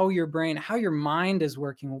how your brain, how your mind is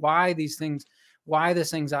working, why these things, why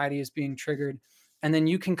this anxiety is being triggered. And then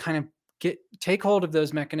you can kind of take hold of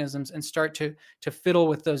those mechanisms and start to fiddle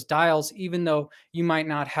with those dials, even though you might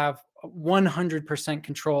not have 100%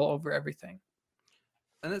 control over everything.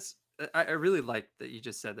 And that's I really like that you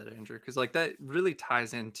just said that, Andrew, because like that really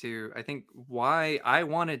ties into I think why I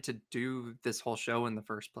wanted to do this whole show in the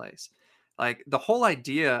first place. Like the whole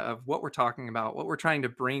idea of what we're talking about, what we're trying to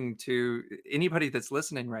bring to anybody that's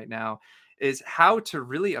listening right now is how to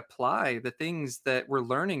really apply the things that we're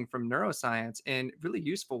learning from neuroscience in really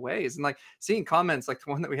useful ways. And like seeing comments like the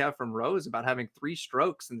one that we have from Rose about having 3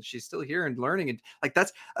 strokes and she's still here and learning, and like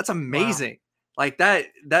that's Wow. amazing. Like that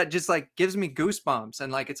just like gives me goosebumps.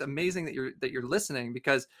 And like it's amazing that you're listening,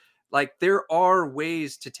 because like there are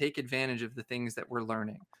ways to take advantage of the things that we're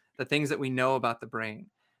learning, the things that we know about the brain.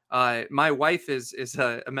 My wife is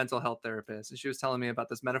a mental health therapist, and she was telling me about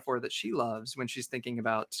this metaphor that she loves when she's thinking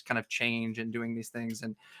about kind of change and doing these things.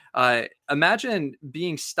 And imagine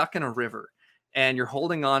being stuck in a river and you're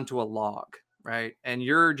holding on to a log, right? And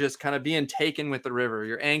you're just kind of being taken with the river.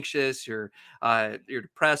 You're anxious, you're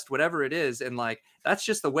depressed, whatever it is, and like that's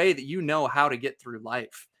just the way that you know how to get through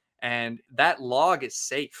life. And that log is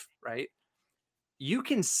safe, right? You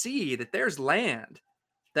can see that there's land,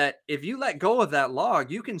 that if you let go of that log,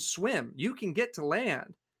 you can swim, you can get to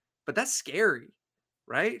land. But that's scary,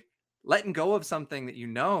 right? Letting go of something that you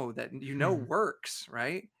know Hmm. works,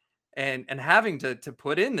 right? And having to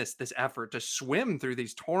put in this effort to swim through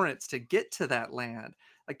these torrents to get to that land.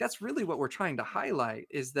 Like that's really what we're trying to highlight,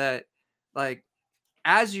 is that like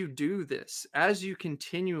as you do this, as you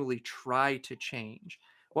continually try to change,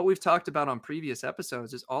 what we've talked about on previous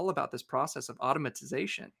episodes is all about this process of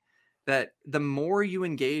automatization. That the more you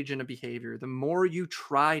engage in a behavior, the more you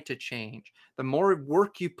try to change, the more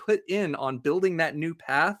work you put in on building that new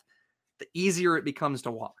path, the easier it becomes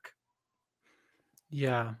to walk.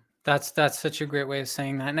 Yeah, that's such a great way of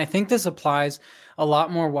saying that, and I think this applies a lot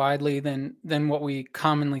more widely than what we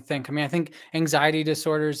commonly think. I mean, I think anxiety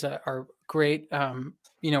disorders are great,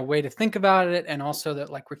 way to think about it, and also that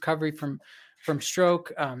like recovery from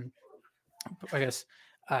stroke. I guess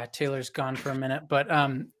Taylor's gone for a minute, but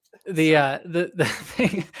Sorry. the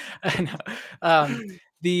thing I know,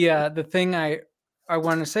 the thing I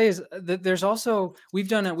want to say is that there's also we've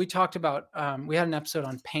done it. We talked about we had an episode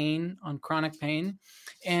on pain, on chronic pain,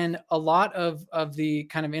 and a lot of the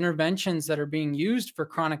kind of interventions that are being used for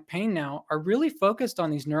chronic pain now are really focused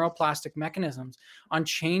on these neuroplastic mechanisms, on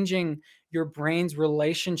changing your brain's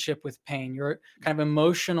relationship with pain, your kind of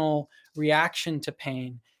emotional reaction to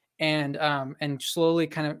pain, and slowly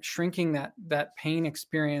kind of shrinking that pain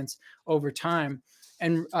experience over time.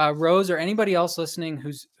 And Rose, or anybody else listening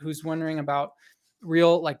who's wondering about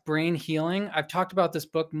real like brain healing, I've talked about this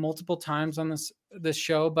book multiple times on this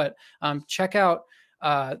show, but check out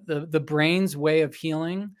the Brain's Way of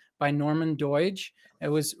Healing by Norman Doidge. It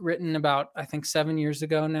was written about I think 7 years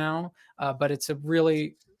ago now, but it's a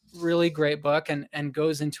really great book, and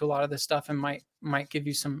goes into a lot of this stuff, and might give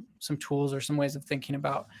you some tools or some ways of thinking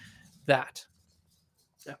about that.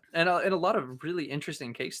 Yeah, and a lot of really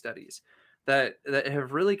interesting case studies that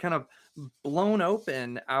have really kind of blown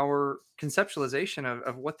open our conceptualization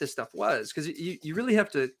of what this stuff was. Because you really have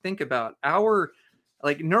to think about our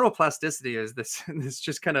like neuroplasticity is this this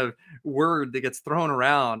just kind of word that gets thrown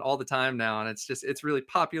around all the time now, and it's really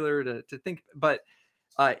popular to think, but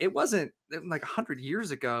it wasn't like 100 years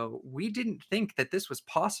ago. We didn't think that this was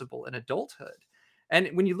possible in adulthood. And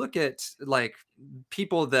when you look at like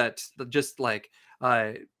people that just like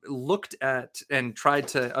uh, looked at and tried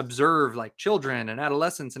to observe like children and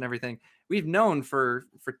adolescents and everything, we've known for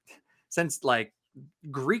since like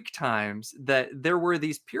Greek times that there were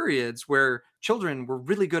these periods where children were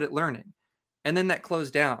really good at learning, and then that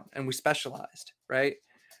closed down and we specialized, right?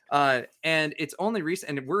 And it's only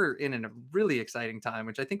recent, and we're in a really exciting time,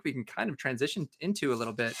 which I think we can kind of transition into a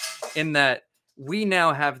little bit, in that we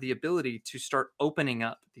now have the ability to start opening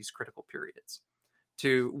up these critical periods.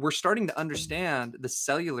 We're starting to understand the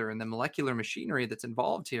cellular and the molecular machinery that's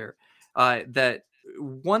involved here. That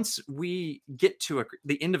once we get to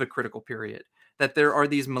the end of a critical period, that there are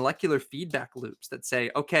these molecular feedback loops that say,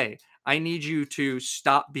 okay, I need you to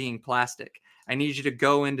stop being plastic. I need you to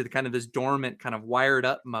go into the kind of this dormant, kind of wired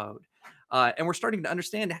up mode. And we're starting to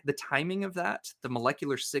understand the timing of that, the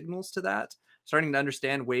molecular signals to that, starting to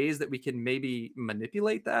understand ways that we can maybe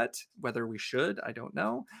manipulate that. Whether we should, I don't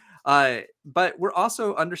know. But we're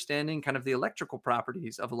also understanding kind of the electrical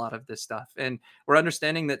properties of a lot of this stuff. And we're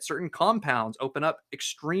understanding that certain compounds open up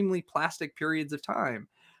extremely plastic periods of time.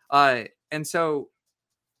 And so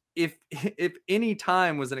if if any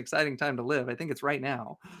time was an exciting time to live, I think it's right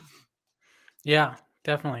now. Yeah,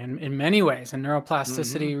 definitely. In many ways, and Hmm.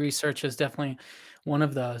 neuroplasticity research is definitely one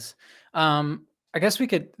of those. I guess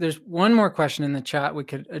there's one more question in the chat we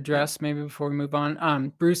could Yeah. address maybe before we move on.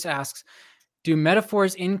 Bruce asks, do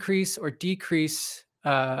metaphors increase or decrease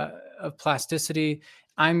of plasticity?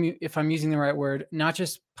 If I'm using the right word, not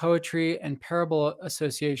just poetry and parable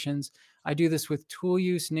associations, I do this with tool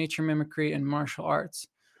use, nature mimicry, and martial arts.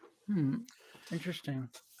 Hmm. Interesting.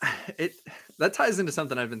 It that ties into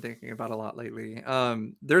something I've been thinking about a lot lately.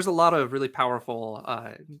 There's a lot of really powerful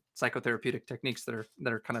psychotherapeutic techniques that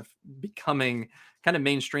are kind of becoming kind of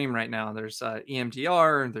mainstream right now. There's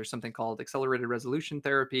EMDR. There's something called accelerated resolution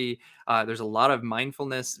therapy. There's a lot of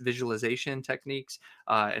mindfulness visualization techniques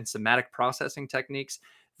and somatic processing techniques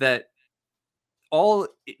that all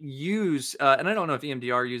use. And I don't know if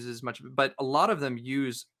EMDR uses much, of it, but a lot of them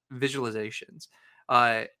use visualizations.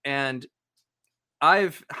 And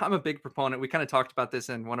I'm a big proponent. We kind of talked about this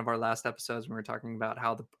in one of our last episodes when we were talking about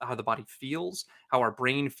how the body feels, how our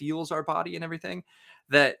brain feels our body and everything,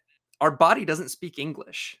 that our body doesn't speak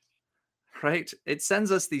English, right? It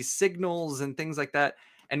sends us these signals and things like that.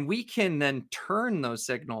 And we can then turn those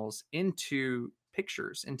signals into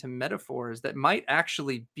pictures, into metaphors that might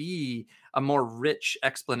actually be a more rich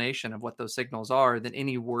explanation of what those signals are than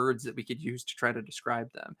any words that we could use to try to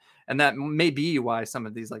describe them. And that may be why some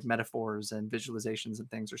of these like metaphors and visualizations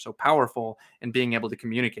and things are so powerful in being able to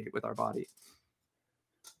communicate with our body.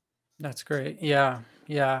 That's great. Yeah.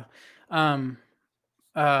 Yeah. Um,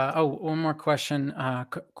 one more question.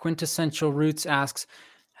 Quintessential Roots asks,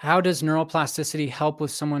 how does neuroplasticity help with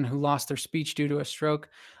someone who lost their speech due to a stroke?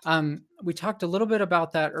 We talked a little bit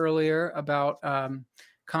about that earlier about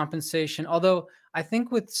compensation. Although I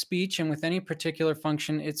think with speech and with any particular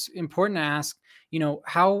function, it's important to ask,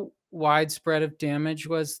 how widespread of damage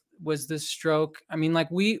was this stroke? I mean,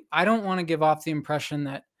 I don't want to give off the impression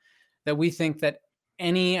that we think that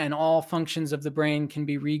any and all functions of the brain can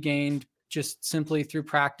be regained just simply through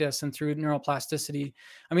practice and through neuroplasticity.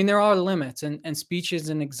 I mean, there are limits, and speech is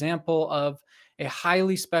an example of a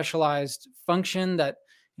highly specialized function that,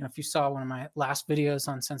 if you saw one of my last videos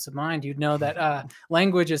on sense of mind, you'd know that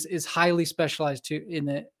language is highly specialized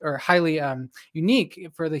or highly unique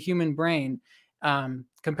for the human brain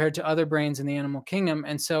compared to other brains in the animal kingdom.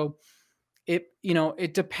 And so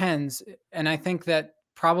it depends. And I think that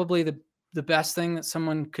probably the best thing that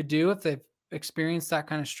someone could do if they've experienced that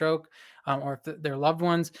kind of stroke, or if their loved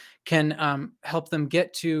ones can help them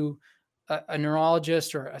get to a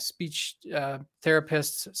neurologist or a speech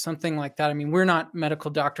therapist, something like that. I mean, we're not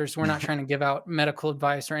medical doctors. We're not trying to give out medical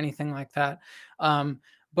advice or anything like that.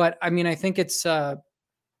 But I mean, I think it's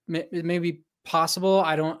it may be possible.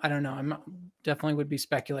 I don't know. Definitely would be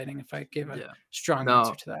speculating if I gave a Yeah. strong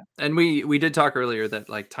answer No. to that. And we did talk earlier that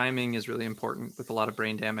like timing is really important with a lot of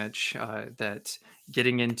brain damage. That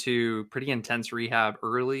getting into pretty intense rehab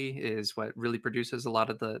early is what really produces a lot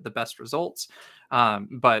of the best results.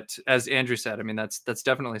 But as Andrew said, I mean that's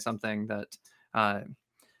definitely something that uh,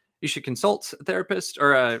 you should consult a therapist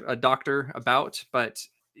or a doctor about. But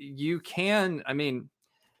you can, I mean,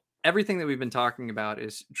 everything that we've been talking about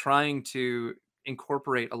is trying to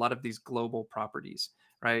incorporate a lot of these global properties,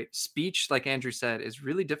 right? Speech, like Andrew said, is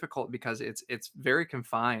really difficult because it's very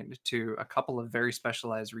confined to a couple of very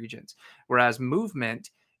specialized regions, whereas movement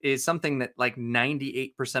is something that like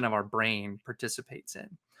 98% of our brain participates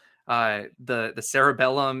in. The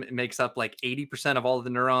cerebellum makes up like 80% of all of the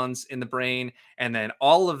neurons in the brain, and then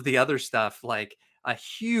all of the other stuff, like a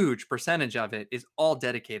huge percentage of it, is all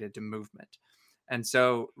dedicated to movement. And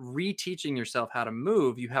so, reteaching yourself how to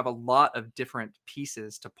move, you have a lot of different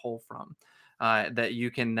pieces to pull from that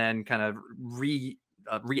you can then kind of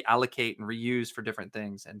reallocate and reuse for different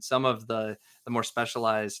things. And some of the more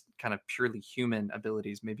specialized, kind of purely human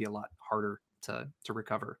abilities may be a lot harder to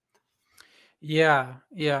recover. Yeah,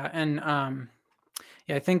 yeah, and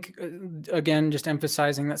yeah, I think again, just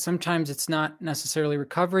emphasizing that sometimes it's not necessarily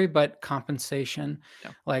recovery, but compensation.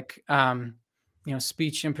 Yeah. Like,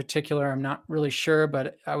 speech in particular, I'm not really sure,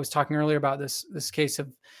 but I was talking earlier about this case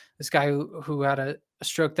of this guy who had a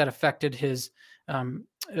stroke that affected his uh,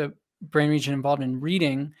 brain region involved in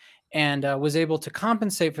reading, and was able to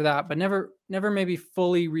compensate for that, but never maybe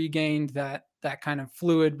fully regained that kind of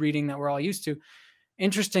fluid reading that we're all used to.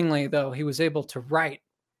 Interestingly, though, he was able to write,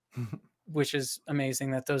 which is amazing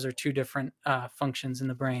that those are two different functions in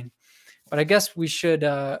the brain. But I guess we should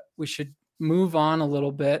move on a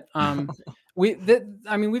little bit. I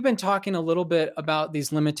mean, we've been talking a little bit about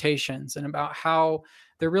these limitations and about how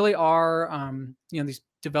there really are, these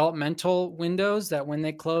developmental windows that when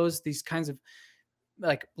they close, these kinds of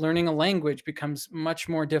like learning a language becomes much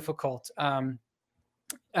more difficult.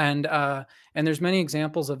 And there's many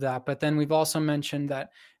examples of that, but then we've also mentioned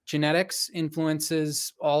that genetics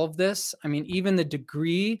influences all of this. I mean, even the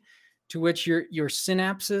degree to which your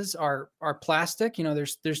synapses are plastic,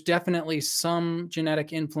 there's definitely some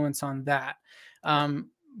genetic influence on that.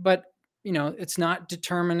 But it's not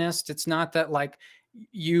determinist. It's not that like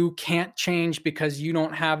you can't change because you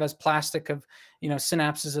don't have as plastic of,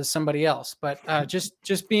 synapses as somebody else. But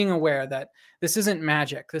just being aware that this isn't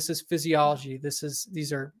magic. This is physiology.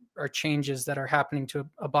 These are changes that are happening to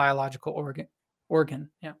a biological organ.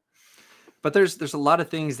 Yeah. But there's a lot of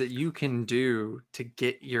things that you can do to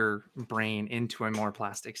get your brain into a more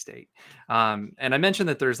plastic state. And I mentioned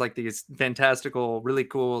that there's like these fantastical, really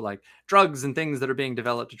cool like drugs and things that are being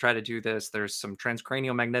developed to try to do this. There's some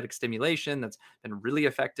transcranial magnetic stimulation that's been really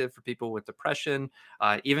effective for people with depression.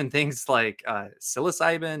 Even things like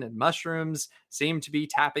psilocybin and mushrooms seem to be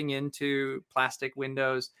tapping into plastic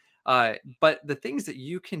windows. But the things that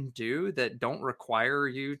you can do that don't require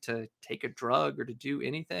you to take a drug or to do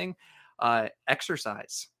anything,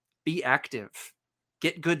 exercise, be active,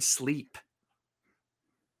 get good sleep.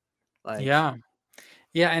 Like, Yeah.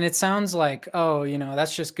 Yeah, and it sounds like, oh,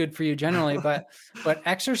 that's just good for you generally, but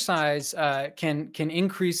exercise can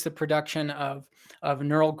increase the production of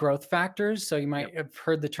neural growth factors. So you yep. might have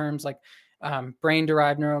heard the terms like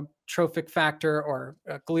brain-derived neurotrophic factor or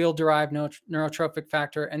glial-derived neurotrophic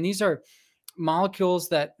factor, and these are molecules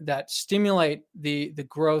that stimulate the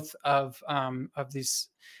growth of these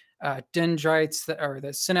dendrites or the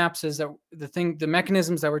synapses, that the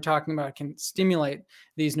mechanisms that we're talking about can stimulate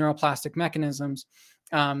these neuroplastic mechanisms.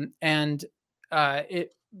 And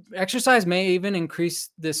it exercise may even increase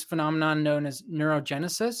this phenomenon known as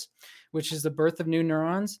neurogenesis, which is the birth of new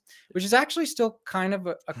neurons, which is actually still kind of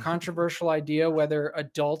a controversial idea, whether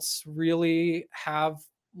adults really have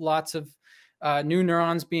lots of new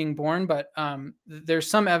neurons being born. But there's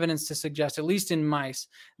some evidence to suggest, at least in mice,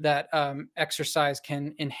 that exercise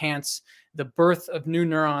can enhance the birth of new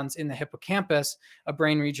neurons in the hippocampus, a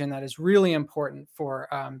brain region that is really important for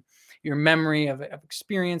your memory of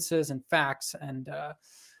experiences and facts and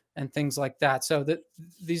things like that. So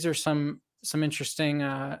these are some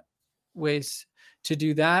interesting ways to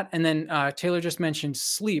do that. And then Taylor just mentioned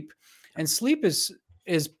sleep, and sleep is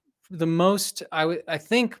the most, I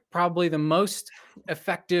think probably the most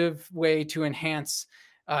effective way to enhance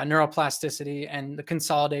neuroplasticity and the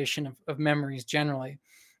consolidation of memories generally.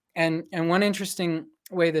 And one interesting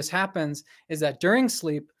way this happens is that during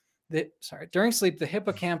sleep, the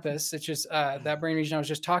hippocampus, which is that brain region I was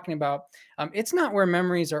just talking about, it's not where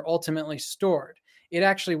memories are ultimately stored. It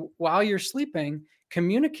actually, while you're sleeping,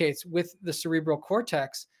 communicates with the cerebral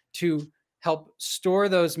cortex to help store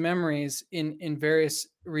those memories in various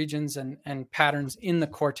regions and patterns in the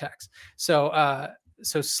cortex. So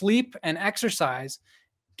sleep and exercise,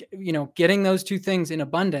 getting those two things in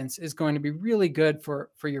abundance is going to be really good for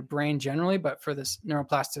your brain generally, but for this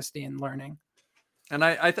neuroplasticity and learning. And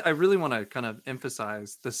I really want to kind of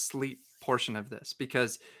emphasize the sleep portion of this,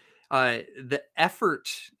 because the effort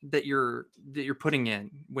that you're putting in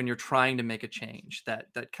when you're trying to make a change,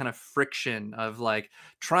 that kind of friction of like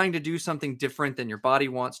trying to do something different than your body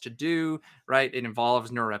wants to do, right? It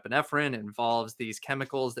involves norepinephrine, it involves these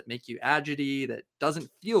chemicals that make you agity, that doesn't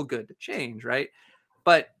feel good to change, right?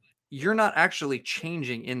 But you're not actually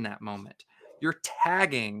changing in that moment. You're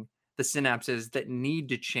tagging the synapses that need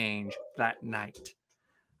to change that night.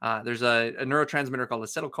 There's a neurotransmitter called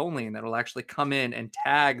acetylcholine that will actually come in and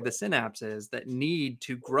tag the synapses that need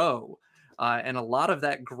to grow. And a lot of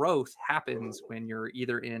that growth happens when you're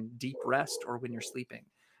either in deep rest or when you're sleeping.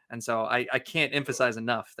 And so I can't emphasize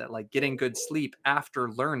enough that like getting good sleep after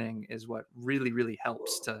learning is what really, really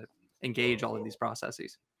helps to engage all of these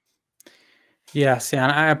processes. Yes, yeah,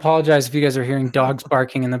 and I apologize if you guys are hearing dogs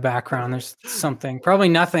barking in the background. There's probably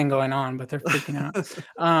nothing going on, but they're freaking out.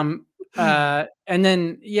 And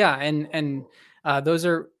then, yeah, and those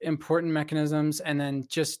are important mechanisms. And then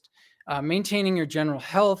just maintaining your general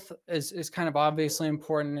health is kind of obviously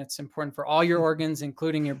important. It's important for all your organs,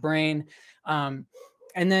 including your brain. And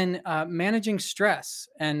then managing stress,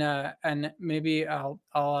 and maybe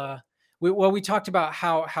we talked about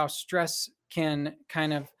how stress can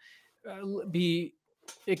kind of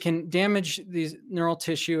it can damage these neural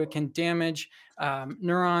tissue. It can damage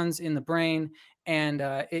neurons in the brain, and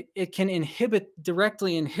it can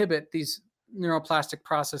directly inhibit these neuroplastic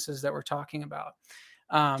processes that we're talking about.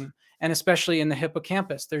 And especially in the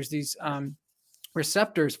hippocampus, there's these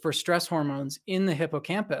receptors for stress hormones in the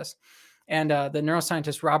hippocampus. And the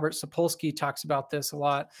neuroscientist Robert Sapolsky talks about this a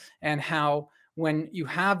lot, and how when you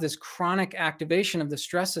have this chronic activation of the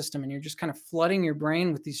stress system and you're just kind of flooding your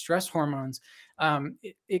brain with these stress hormones,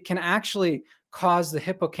 it can actually cause the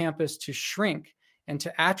hippocampus to shrink and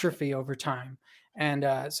to atrophy over time.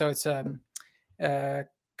 And so it's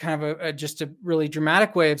kind of just a really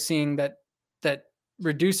dramatic way of seeing that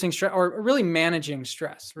reducing stress, or really managing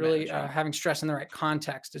stress, really having stress in the right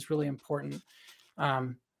context, is really important.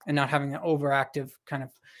 and not having an overactive kind of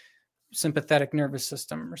sympathetic nervous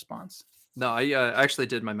system response. No, I actually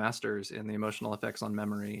did my master's in the emotional effects on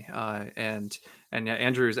memory, and yeah,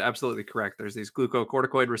 Andrew is absolutely correct. There's these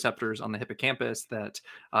glucocorticoid receptors on the hippocampus that,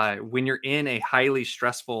 when you're in a highly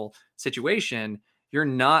stressful situation, you're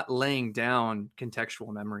not laying down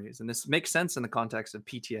contextual memories, and this makes sense in the context of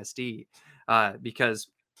PTSD, because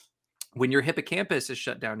when your hippocampus is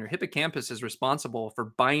shut down, your hippocampus is responsible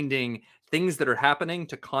for binding things that are happening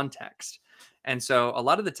to context. And so, a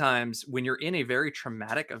lot of the times, when you're in a very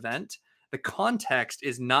traumatic event, the context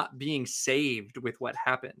is not being saved with what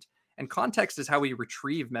happened. And context is how we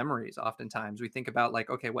retrieve memories. Oftentimes, we think about, like,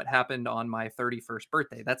 okay, what happened on my 31st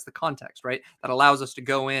birthday? That's the context, right? That allows us to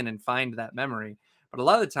go in and find that memory. But a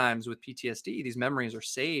lot of the times with PTSD, these memories are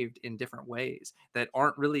saved in different ways that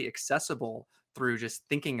aren't really accessible through just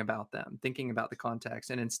thinking about them, thinking about the context,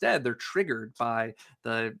 and instead they're triggered by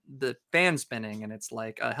the fan spinning, and it's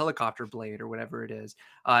like a helicopter blade or whatever it is,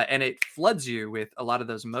 and it floods you with a lot of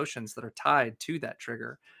those emotions that are tied to that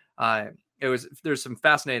trigger. There's some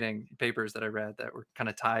fascinating papers that I read that were kind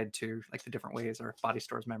of tied to like the different ways our body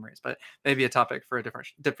stores memories, but maybe a topic for a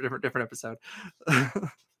different episode.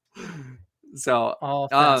 So, All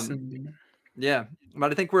um, fascinating. yeah,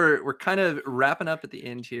 but I think we're kind of wrapping up at the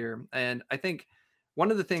end here, and I think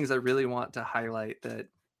one of the things I really want to highlight that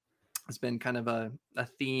has been kind of a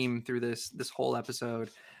theme through this whole episode,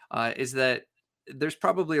 is that there's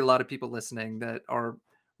probably a lot of people listening that are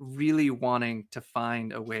really wanting to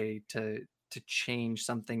find a way to change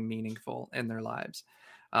something meaningful in their lives,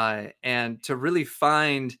 and to really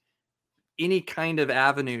find any kind of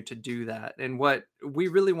avenue to do that. And what we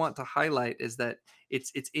really want to highlight is that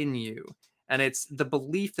it's in you, and it's the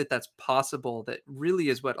belief that that's possible that really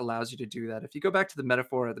is what allows you to do that. If you go back to the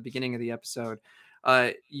metaphor at the beginning of the episode,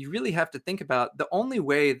 you really have to think about the only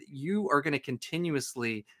way that you are going to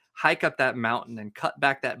continuously hike up that mountain and cut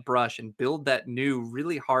back that brush and build that new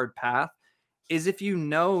really hard path is if you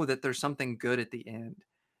know that there's something good at the end,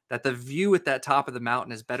 that the view at that top of the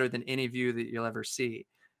mountain is better than any view that you'll ever see,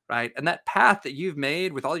 right? And that path that you've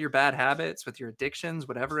made with all your bad habits, with your addictions,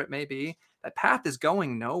 whatever it may be, that path is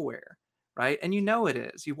going nowhere, right? And you know it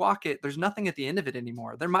is. You walk it, there's nothing at the end of it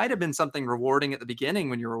anymore. There might have been something rewarding at the beginning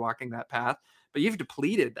when you were walking that path, but you've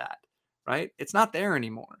depleted that, right? It's not there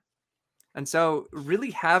anymore. And so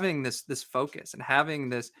really having this focus and having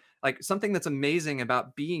this, like, something that's amazing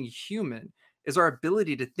about being human is our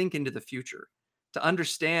ability to think into the future, to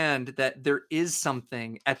understand that there is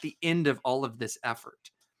something at the end of all of this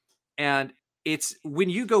effort. And it's when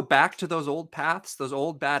you go back to those old paths, those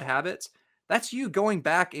old bad habits, that's you going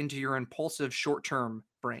back into your impulsive short-term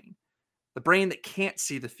brain, the brain that can't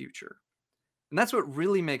see the future. And that's what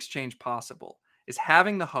really makes change possible, is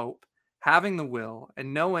having the hope, having the will,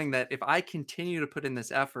 and knowing that if I continue to put in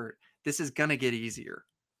this effort, this is going to get easier.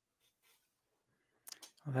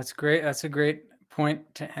 Well, that's great. That's a great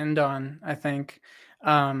point to end on, I think.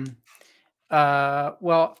 Um,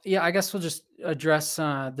 well, yeah, I guess we'll just address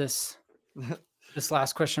this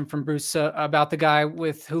last question from Bruce about the guy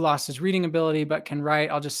with who lost his reading ability but can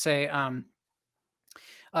write. I'll just say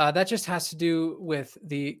that just has to do with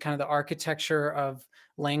the kind of the architecture of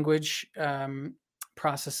language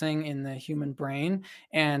processing in the human brain,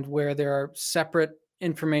 and where there are separate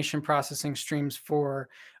information processing streams for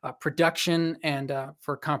production and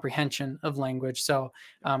for comprehension of language. So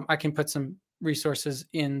I can put some resources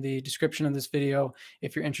in the description of this video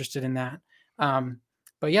if you're interested in that.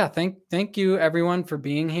 But yeah, thank you everyone for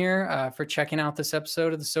being here, for checking out this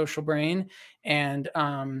episode of The Social Brain. And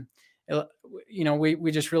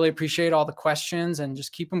we just really appreciate all the questions, and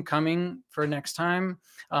just keep them coming for next time.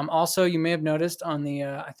 Also, you may have noticed on the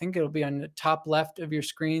I think it'll be on the top left of your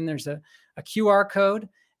screen, there's a QR code,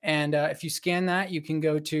 and if you scan that, you can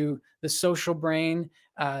go to The Social Brain,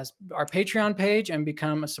 our Patreon page, and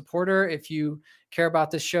become a supporter if you care about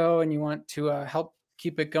this show and you want to help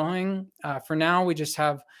keep it going. For now, we just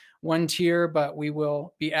have one tier, but we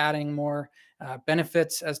will be adding more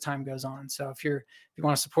benefits as time goes on. So if you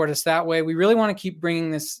want to support us that way, we really want to keep bringing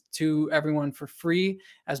this to everyone for free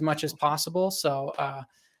as much as possible. So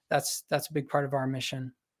that's a big part of our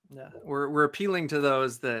mission. Yeah, we're appealing to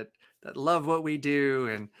those that love what we do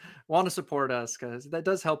and want to support us, because that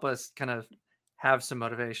does help us kind of have some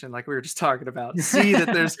motivation, like we were just talking about. See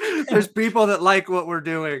that there's people that like what we're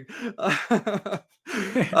doing.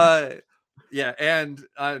 Yeah, and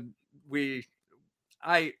we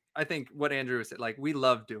I think what Andrew said, like, we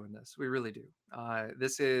love doing this. We really do.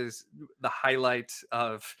 This is the highlight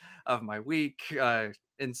of my week.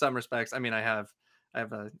 In some respects, I mean, I have I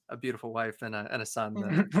have a beautiful wife and a son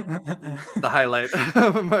that are the highlight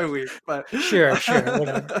of my week, but Sure,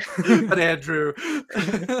 whatever. but Andrew,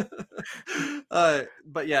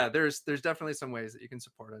 but yeah, there's definitely some ways that you can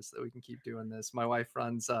support us that we can keep doing this. My wife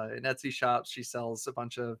runs an Etsy shop. She sells a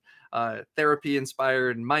bunch of therapy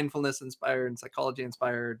inspired and mindfulness inspired and psychology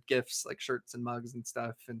inspired gifts like shirts and mugs and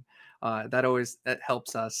stuff, and that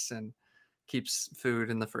helps us and keeps food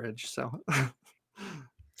in the fridge. So.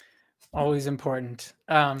 Always important.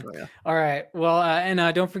 Oh yeah. All right. Well,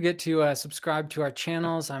 and don't forget to subscribe to our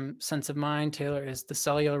channels. I'm Sense of Mind. Taylor is the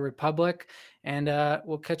Cellular Republic, and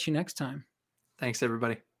we'll catch you next time. Thanks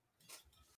everybody.